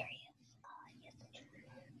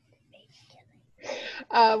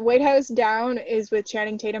 White House Down is with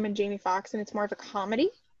Channing Tatum and Jamie Foxx, and it's more of a comedy.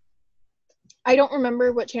 I don't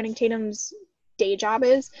remember what Channing Tatum's day job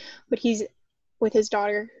is, but he's with his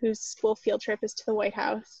daughter whose school field trip is to the White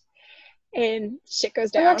House, and shit goes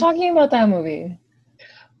down. We're not talking about that movie.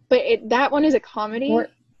 But that one is a comedy.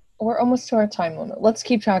 We're almost to our time limit. Let's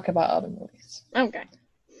keep track about other movies. Okay.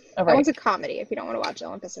 All right. That one's a comedy if you don't want to watch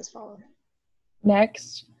Olympus Has Fallen.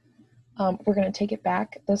 Next, we're going to take it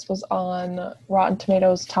back. This was on Rotten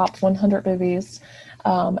Tomatoes top 100 movies,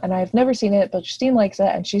 and I've never seen it, but Justine likes it,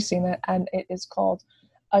 and she's seen it, and it is called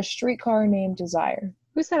A Streetcar Named Desire.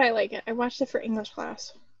 Who said I like it? I watched it for English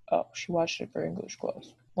class. Oh, she watched it for English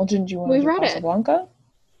class. Well, didn't you want to do read Casablanca?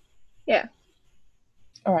 Yeah.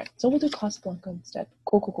 All right, so we'll do Casablanca instead.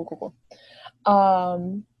 Cool.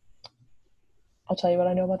 I'll tell you what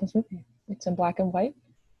I know about this movie. It's in black and white.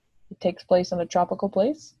 It takes place in a tropical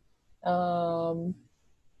place. The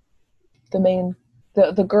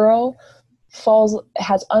girl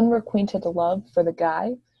has unrequited love for the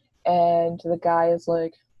guy, and the guy is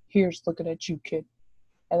like, "Here's looking at you, kid,"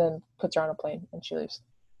 and then puts her on a plane and she leaves.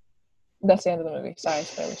 That's the end of the movie. Sorry,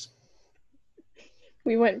 spoilers.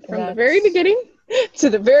 We went from the very beginning to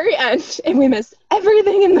the very end, and we missed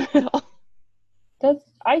everything in the middle.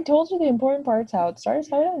 I told you the important parts, how it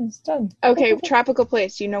starts, how it ends. It's done. Okay, tropical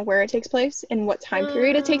place. Do you know where it takes place and what time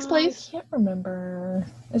period it takes place? I can't remember.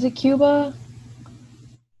 Is it Cuba?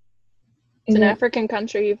 It's an African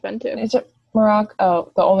country you've been to. Is it Morocco?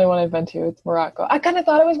 Oh, the only one I've been to. It's Morocco. I kind of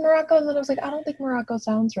thought it was Morocco, and then I was like, I don't think Morocco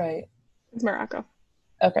sounds right. It's Morocco.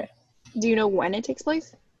 Okay. Do you know when it takes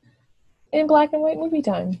place? In black and white movie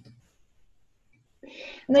time.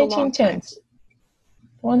 1910s.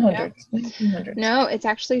 100s. Yeah. 1900s. No, it's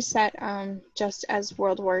actually set just as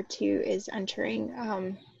World War II is entering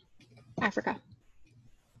Africa.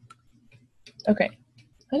 Okay.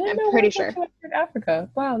 I'm pretty sure. Africa.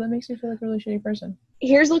 Wow, that makes me feel like a really shitty person.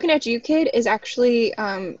 Here's Looking at You, Kid is actually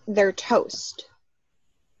their toast.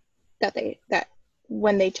 That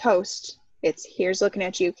when they toast, it's Here's Looking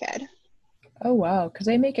at You, Kid. Oh wow, because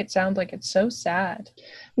they make it sound like it's so sad.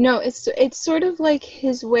 No, it's sort of like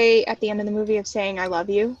his way at the end of the movie of saying I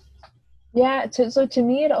love you. Yeah, so to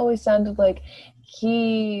me it always sounded like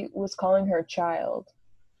he was calling her a child.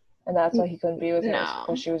 And that's why he couldn't be with her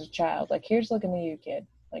because she was a child. Like, here's looking at you, kid.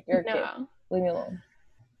 Like, you're a kid. Leave me alone.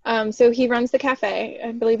 So he runs the cafe.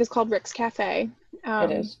 I believe it's called Rick's Cafe.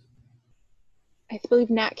 It is. I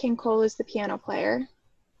believe Nat King Cole is the piano player.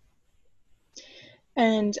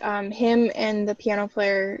 And him and the piano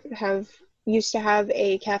player used to have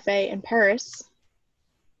a cafe in Paris.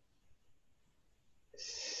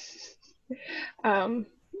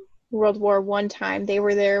 World War I time. They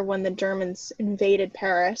were there when the Germans invaded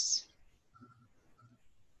Paris.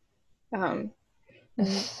 Him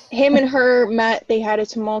and her met. They had a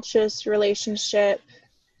tumultuous relationship.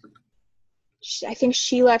 I think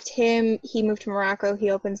she left him. He moved to Morocco.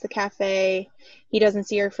 He opens the cafe. He doesn't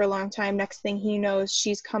see her for a long time. Next thing he knows,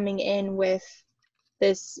 she's coming in with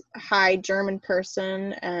this high German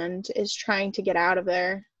person and is trying to get out of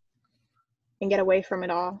there and get away from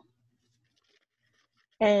it all.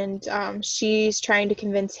 And she's trying to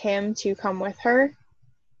convince him to come with her,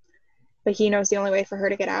 but he knows the only way for her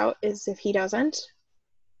to get out is if he doesn't.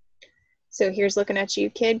 So Here's Looking at You,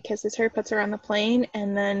 Kid kisses her, puts her on the plane,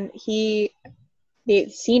 and then the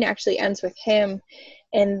scene actually ends with him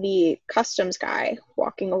and the customs guy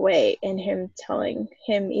walking away and him telling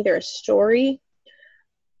him either a story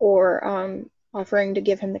or offering to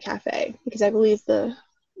give him the cafe, because I believe the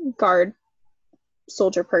guard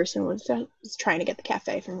soldier person was trying to get the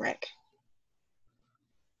cafe from Rick.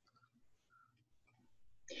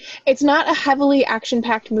 It's not a heavily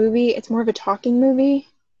action-packed movie. It's more of a talking movie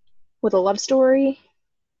with a love story.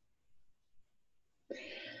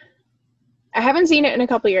 I haven't seen it in a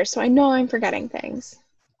couple years, so I know I'm forgetting things.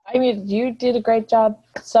 I mean, you did a great job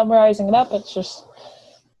summarizing it up. It's just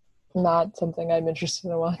not something I'm interested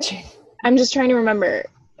in watching. I'm just trying to remember.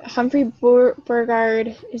 Humphrey Bogart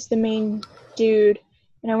is the main dude,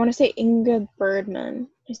 and I want to say Inga Bergman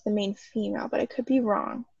is the main female, but I could be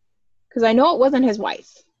wrong. Because I know it wasn't his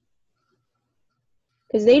wife.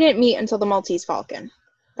 Because they didn't meet until The Maltese Falcon,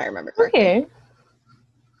 if I remember correctly. Okay.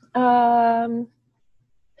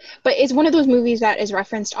 But it's one of those movies that is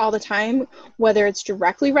referenced all the time, whether it's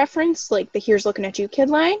directly referenced, like the Here's Looking at You, Kid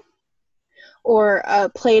line, or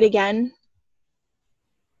Play It Again,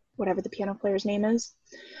 whatever the piano player's name is.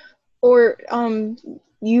 Or I don't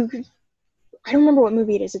remember what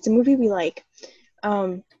movie it is. It's a movie we like.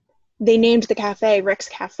 They named the cafe Rick's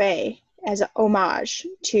Cafe as an homage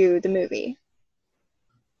to the movie.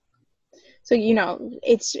 So,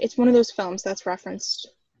 it's one of those films that's referenced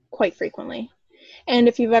quite frequently. And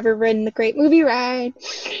if you've ever ridden the Great Movie Ride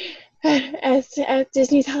at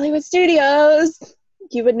Disney's Hollywood Studios,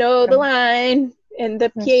 you would know the line and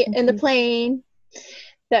the plane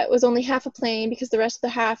that was only half a plane because the rest of the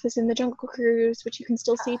half is in the Jungle Cruise, which you can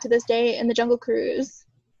still see to this day in the Jungle Cruise.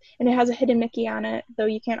 And it has a hidden Mickey on it, though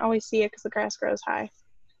you can't always see it because the grass grows high.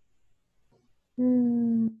 I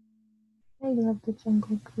love the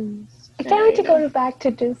Jungle Cruise. I can't wait to go back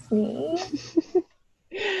to Disney.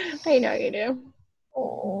 I know you do.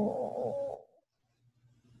 Oh.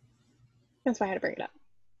 That's why I had to bring it up.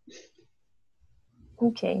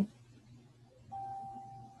 Okay.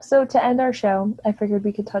 So to end our show, I figured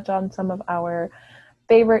we could touch on some of our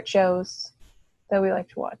favorite shows that we like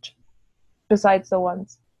to watch, besides the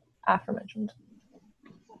ones aforementioned?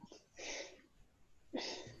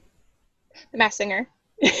 The Masked Singer.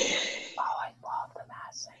 Oh, I love The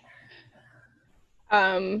Masked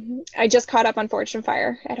Singer. I just caught up on Forged in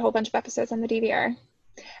Fire. I had a whole bunch of episodes on the DVR.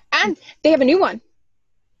 And they have a new one.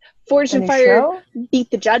 Forged in Fire Show?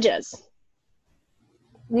 Beat the Judges.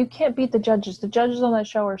 You can't beat the judges. The judges on that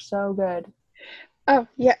show are so good. Oh,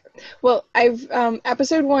 yeah. Well, I've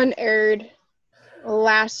episode 1 aired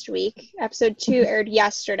last week. Episode 2 aired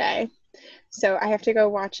yesterday. So I have to go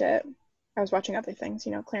watch it. I was watching other things,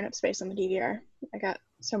 clearing up space on the DVR. I got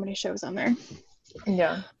so many shows on there.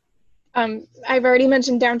 Yeah. I've already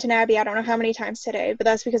mentioned Downton Abbey I don't know how many times today, but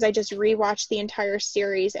that's because I just rewatched the entire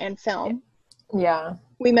series and film. Yeah.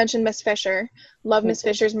 We mentioned Miss Fisher. Love Miss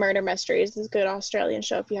Fisher's Murder Mysteries. This is a good Australian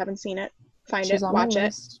show. If you haven't seen it, find it, watch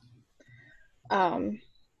it. I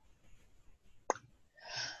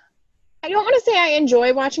don't want to say I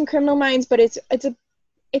enjoy watching Criminal Minds, but it's a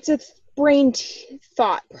brain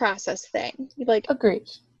thought process thing. Like, agreed.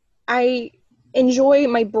 I enjoy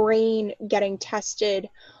my brain getting tested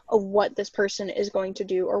of what this person is going to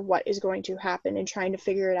do or what is going to happen and trying to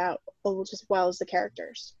figure it out as well as the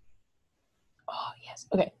characters. Oh, yes.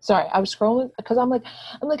 Okay. Sorry. I was scrolling because I'm like,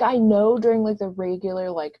 I know during like the regular,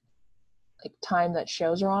 like time that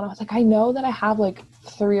shows are on, I was like, I know that I have like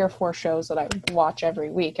 3 or 4 shows that I watch every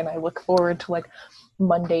week. And I look forward to like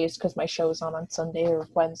Mondays because my show's on Sunday or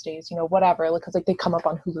Wednesdays, whatever. Because like they come up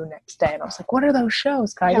on Hulu next day. And I was like, what are those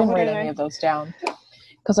shows? I didn't write any of those down.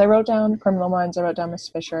 Because I wrote down Criminal Minds, I wrote down Miss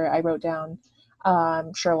Fisher, I wrote down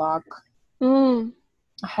Sherlock.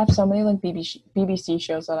 I have so many like BBC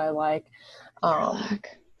shows that I like.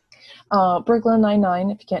 Brooklyn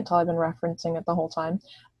Nine-Nine, if you can't tell, I've been referencing it the whole time.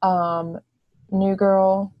 New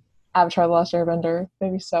Girl, Avatar: The Last Airbender.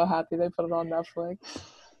 Made me so happy they put it on Netflix.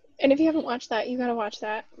 And if you haven't watched that, you gotta watch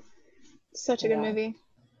that. Such a good movie.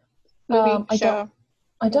 Show.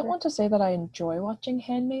 I don't want to say that I enjoy watching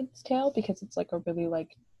Handmaid's Tale because it's like a really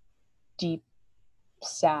like deep,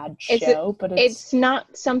 sad show, but it's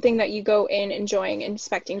not something that you go in enjoying and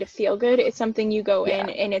expecting to feel good. It's something you go in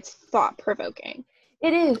and it's thought-provoking.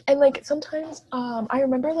 It is. And like sometimes I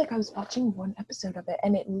remember like I was watching one episode of it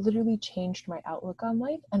and it literally changed my outlook on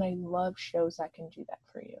life, and I love shows that can do that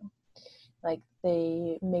for you. Like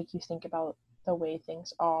they make you think about the way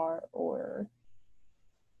things are, or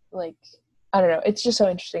like I don't know, it's just so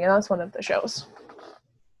interesting, and that's one of the shows.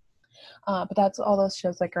 But that's all those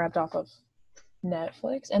shows I grabbed off of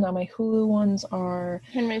Netflix, and my Hulu ones are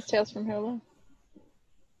Handmaid's Tale's from Hulu.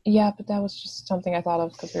 Yeah, but that was just something I thought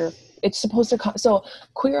of because it's supposed to come. So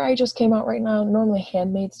Queer Eye just came out right now. Normally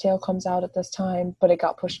Handmaid's Tale comes out at this time, but it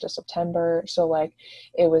got pushed to September. So like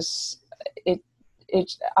I was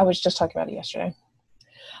just talking about it yesterday.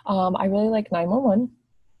 I really like 911.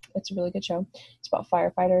 It's a really good show. It's about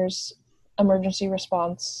firefighters, emergency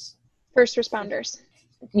response. First responders.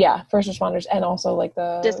 Yeah, first responders, and also like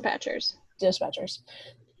the Dispatchers.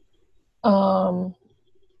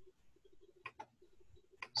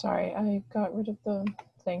 Sorry, I got rid of the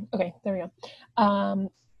thing. Okay, there we go.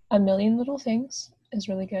 A Million Little Things is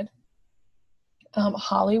really good.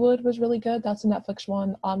 Hollywood was really good. That's a Netflix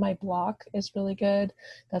one. On My Block is really good.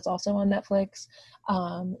 That's also on Netflix.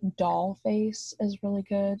 Dollface is really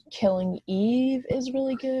good. Killing Eve is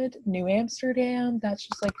really good. New Amsterdam, that's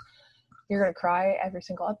just like, you're gonna cry every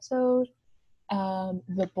single episode.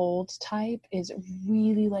 The Bold Type is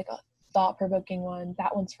really like a thought-provoking one.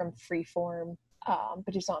 That one's from Freeform.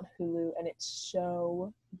 But it's on Hulu and it's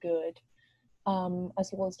so good.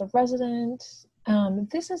 As well as The Resident.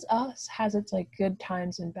 This Is Us has its like good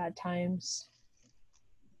times and bad times.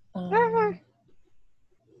 And I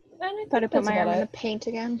thought I put my arm in the paint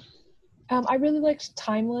again. I really liked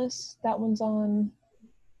Timeless. That one's on.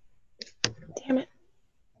 Damn it!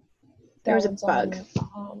 There was a bug,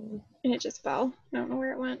 and it just fell. I don't know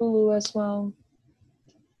where it went. Hulu as well.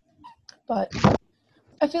 But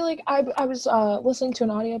I feel like I was listening to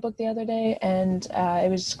an audiobook the other day, and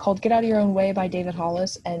it was called Get Out of Your Own Way by David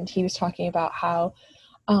Hollis, and he was talking about how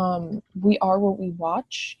we are what we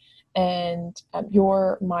watch, and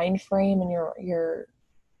your mind frame and your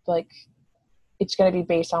like, it's going to be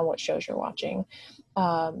based on what shows you're watching.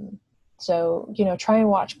 So, try and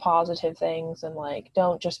watch positive things, and like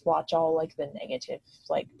don't just watch all like the negative,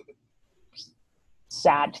 like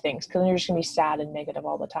sad things, because then you're just gonna be sad and negative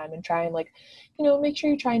all the time, and try and like make sure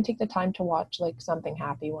you try and take the time to watch like something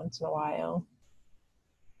happy once in a while.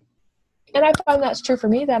 And I find that's true for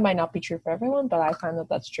me. That might not be true for everyone, but I find that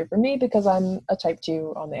that's true for me because I'm a type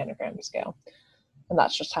 2 on the Enneagram scale, and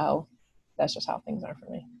that's just how things are for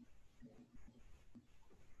me.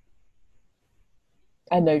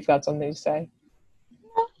 I know you've got something to say.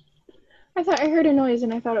 I thought I heard a noise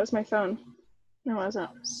and I thought it was my phone. No, it wasn't.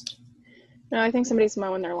 No, I think somebody's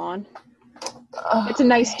mowing their lawn. It's a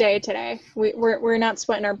nice day today. We're not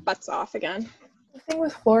sweating our butts off again. The thing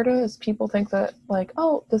with Florida is people think that, like,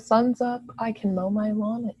 oh, the sun's up, I can mow my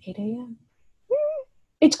lawn at 8 a.m.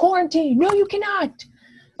 It's quarantine. No, you cannot.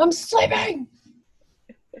 I'm sleeping.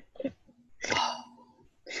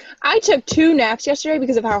 I took 2 naps yesterday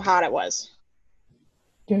because of how hot it was.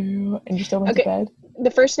 And you still went to bed?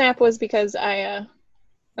 The first nap was because I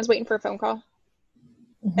was waiting for a phone call.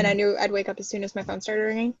 Mm-hmm. And I knew I'd wake up as soon as my phone started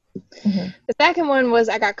ringing. Mm-hmm. The second one was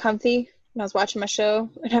I got comfy and I was watching my show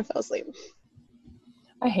and I fell asleep.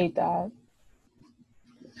 I hate that.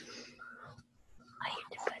 I hate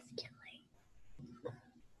the bus killing.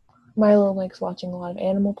 Milo likes watching a lot of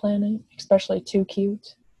Animal Planet, especially Too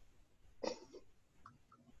Cute.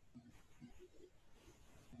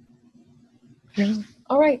 Yeah.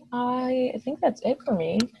 All right, I think that's it for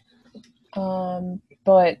me.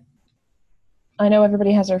 But I know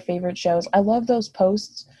everybody has their favorite shows. I love those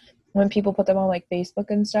posts when people put them on like Facebook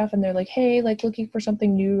and stuff, and they're like, "Hey, like looking for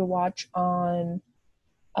something new to watch on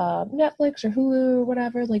Netflix or Hulu or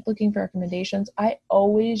whatever, like looking for recommendations." I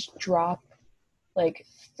always drop like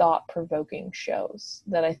thought-provoking shows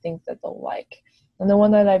that I think that they'll like. And the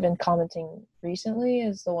one that I've been commenting recently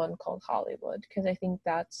is the one called Hollywood, because I think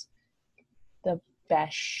that's the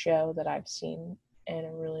best show that I've seen in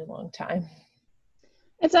a really long time.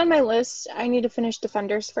 It's on my list. I need to finish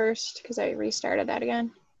Defenders first because I restarted that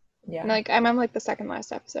again. Yeah. And, I'm on like the second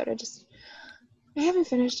last episode. I haven't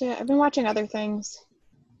finished it. I've been watching other things.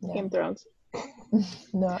 Yeah. Game of Thrones.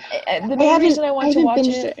 No. The main reason I want to watch it. I haven't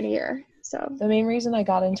finished it in a year. So the main reason I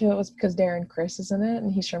got into it was because Darren Criss is in it,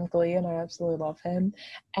 and he's from Glee, and I absolutely love him.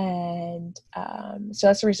 And so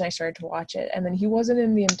that's the reason I started to watch it. And then he wasn't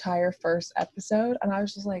in the entire first episode, and I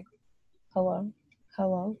was just like, hello.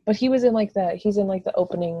 But he's in like the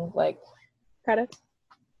opening like credits.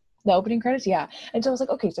 The opening credits, yeah. And so I was like,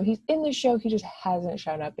 okay, so he's in the show, he just hasn't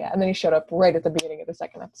shown up yet. And then he showed up right at the beginning of the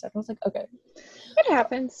second episode. I was like, okay. It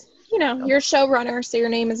happens. You know, you're a showrunner, so your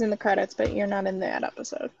name is in the credits, but you're not in that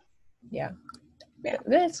episode. Yeah. Yeah.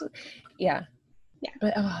 Yeah.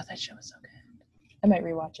 But that show was so good. I might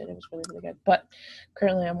rewatch it. It was really, really good. But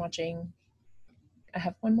currently I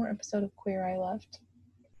have one more episode of Queer Eye left.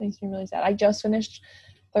 Makes me really sad. I just finished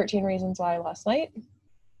 13 Reasons Why last night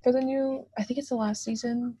for I think it's the last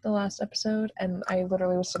season, the last episode, and I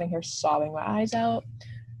literally was sitting here sobbing my eyes out.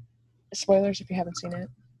 Spoilers if you haven't seen it.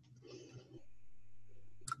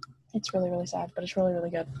 It's really, really sad, but it's really, really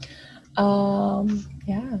good.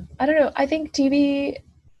 Yeah. I don't know. I think TV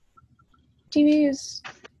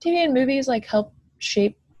and movies like help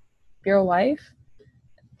shape your life.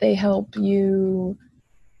 They help you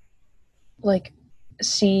like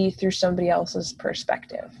see through somebody else's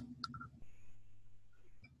perspective.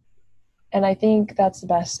 And I think that's the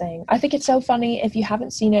best thing. I think it's so funny. If you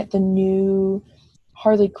haven't seen it, the new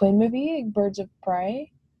Harley Quinn movie, Birds of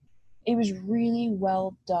Prey, it was really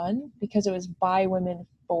well done because it was by women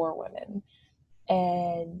for women.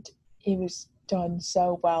 And it was done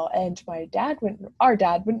so well. And our dad went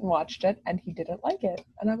and watched it, and he didn't like it.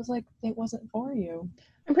 And I was like, it wasn't for you.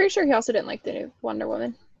 I'm pretty sure he also didn't like the new Wonder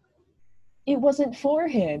Woman. It wasn't for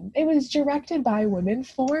him. It was directed by women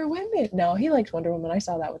for women. No, he liked Wonder Woman. I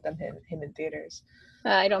saw that with him in theaters.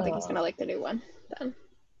 I don't think he's gonna like the new one then.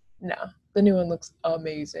 No, the new one looks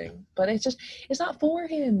amazing, but it's not for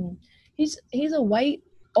him. He's a white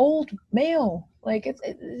old male. Like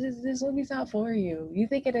this movie's not for you. You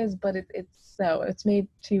think it is, but it's made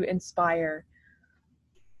to inspire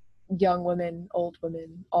young women, old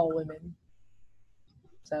women, all women.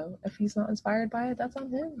 So if he's not inspired by it, that's on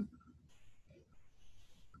him.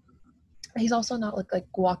 He's also not like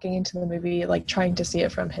walking into the movie like trying to see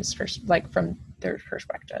it from from their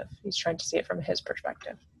perspective. He's trying to see it from his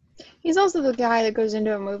perspective. He's also the guy that goes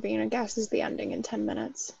into a movie and guesses the ending in 10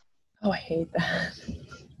 minutes. Oh, I hate that.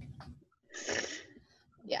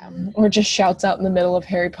 Yeah. Or just shouts out in the middle of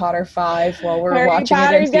Harry Potter 5 while we're Harry watching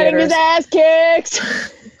Potter's it in theaters. getting his ass kicked.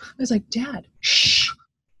 I was like, Dad, shh.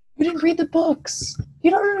 You didn't read the books.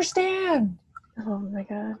 You don't understand. Oh my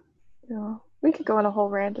god. No. We could go on a whole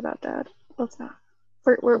rant about that. Let's not.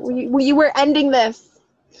 You were ending this.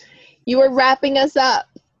 You were wrapping us up.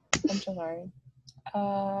 I'm so sorry.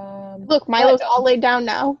 Look, Milo's all laid down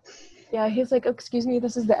now. Yeah, he's like, oh, excuse me,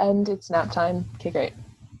 this is the end. It's nap time. Okay, great.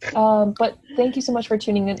 But thank you so much for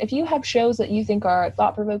tuning in. If you have shows that you think are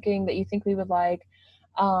thought-provoking, that you think we would like,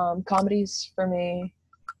 comedies for me.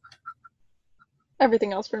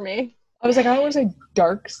 Everything else for me. I was like, I don't want to say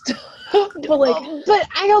dark stuff, but like, But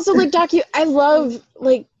I also like I love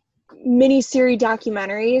like mini-series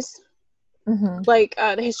documentaries. mhm. Like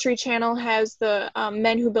the History Channel has the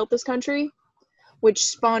Men Who Built This Country, which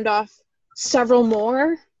spawned off several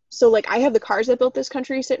more. So like I have the cars that built this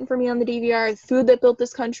country sitting for me on the DVR, the food that built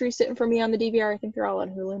this country sitting for me on the DVR. I think they're all on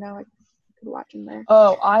Hulu now. I could watch them there.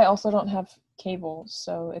 Oh, I also don't have cable,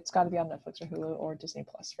 so it's got to be on Netflix or Hulu or Disney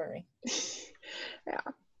Plus for me. Yeah.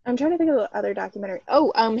 I'm trying to think of the other documentary.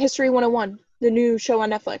 Oh, History 101, the new show on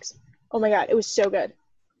Netflix. Oh my god, it was so good.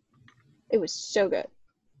 It was so good.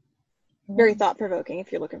 Very thought-provoking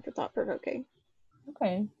if you're looking for thought-provoking.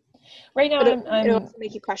 Okay. Right now, But it'll I'm also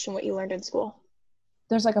make you question what you learned in school.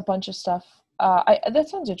 there's like a bunch of stuff. That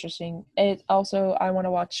sounds interesting. It also, I want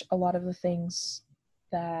to watch a lot of the things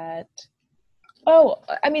that. Oh,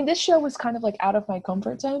 I mean, this show was kind of like out of my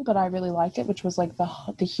comfort zone, but I really liked it, which was like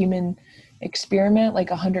the human experiment, like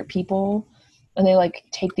 100 people, and they like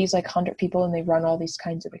take these like 100 people and they run all these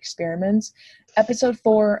kinds of experiments. Episode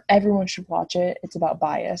 4, everyone should watch it. It's about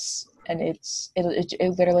bias, and it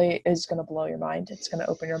literally is going to blow your mind. It's going to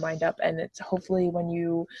open your mind up, and it's hopefully when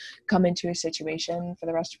you come into a situation for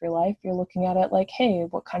the rest of your life, you're looking at it like, hey,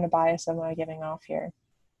 what kind of bias am I giving off here,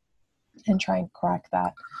 and try and crack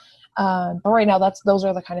that. But right now, those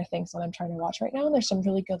are the kind of things that I'm trying to watch right now. And there's some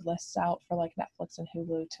really good lists out for like Netflix and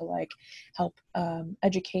Hulu to like help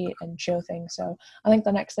educate and show things. So I think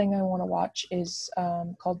the next thing I want to watch is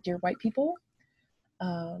called Dear White People.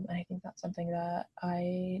 And I think that's something that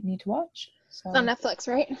I need to watch. So It's on Netflix,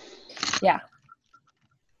 right? yeah.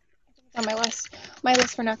 It's on my list. My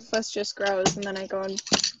list for Netflix just grows, and then I go and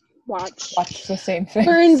watch The same thing.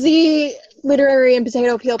 Guernsey Literary and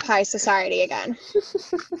Potato Peel Pie Society again.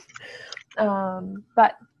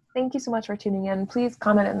 But thank you so much for tuning in. Please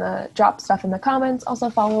drop stuff in the comments. Also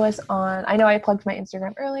follow us on, I know I plugged my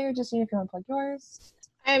Instagram earlier, just seeing if you want to plug yours.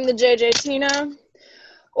 I'm the JJ Tina,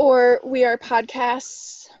 or We Are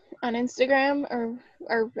Podcasts on Instagram, or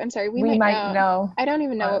I'm sorry, we might know. I don't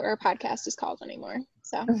even know what our podcast is called anymore.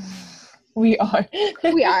 So we are.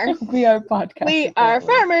 We are. We are podcasts. We are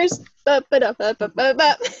farmers. But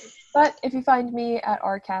if you find me at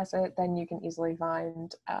rcassett, then you can easily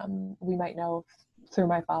find We Might Know through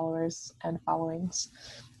my followers and followings.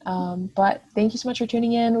 But thank you so much for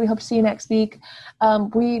tuning in. We hope to see you next week.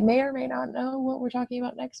 We may or may not know what we're talking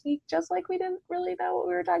about next week, just like we didn't really know what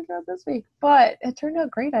we were talking about this week. But it turned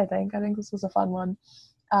out great, I think. I think this was a fun one.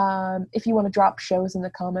 If you want to drop shows in the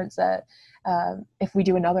comments that if we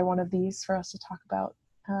do another one of these for us to talk about,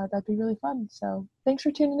 that'd be really fun. So thanks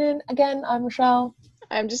for tuning in. Again, I'm Rochelle.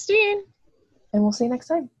 I'm Justine. And we'll see you next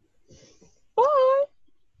time. Bye.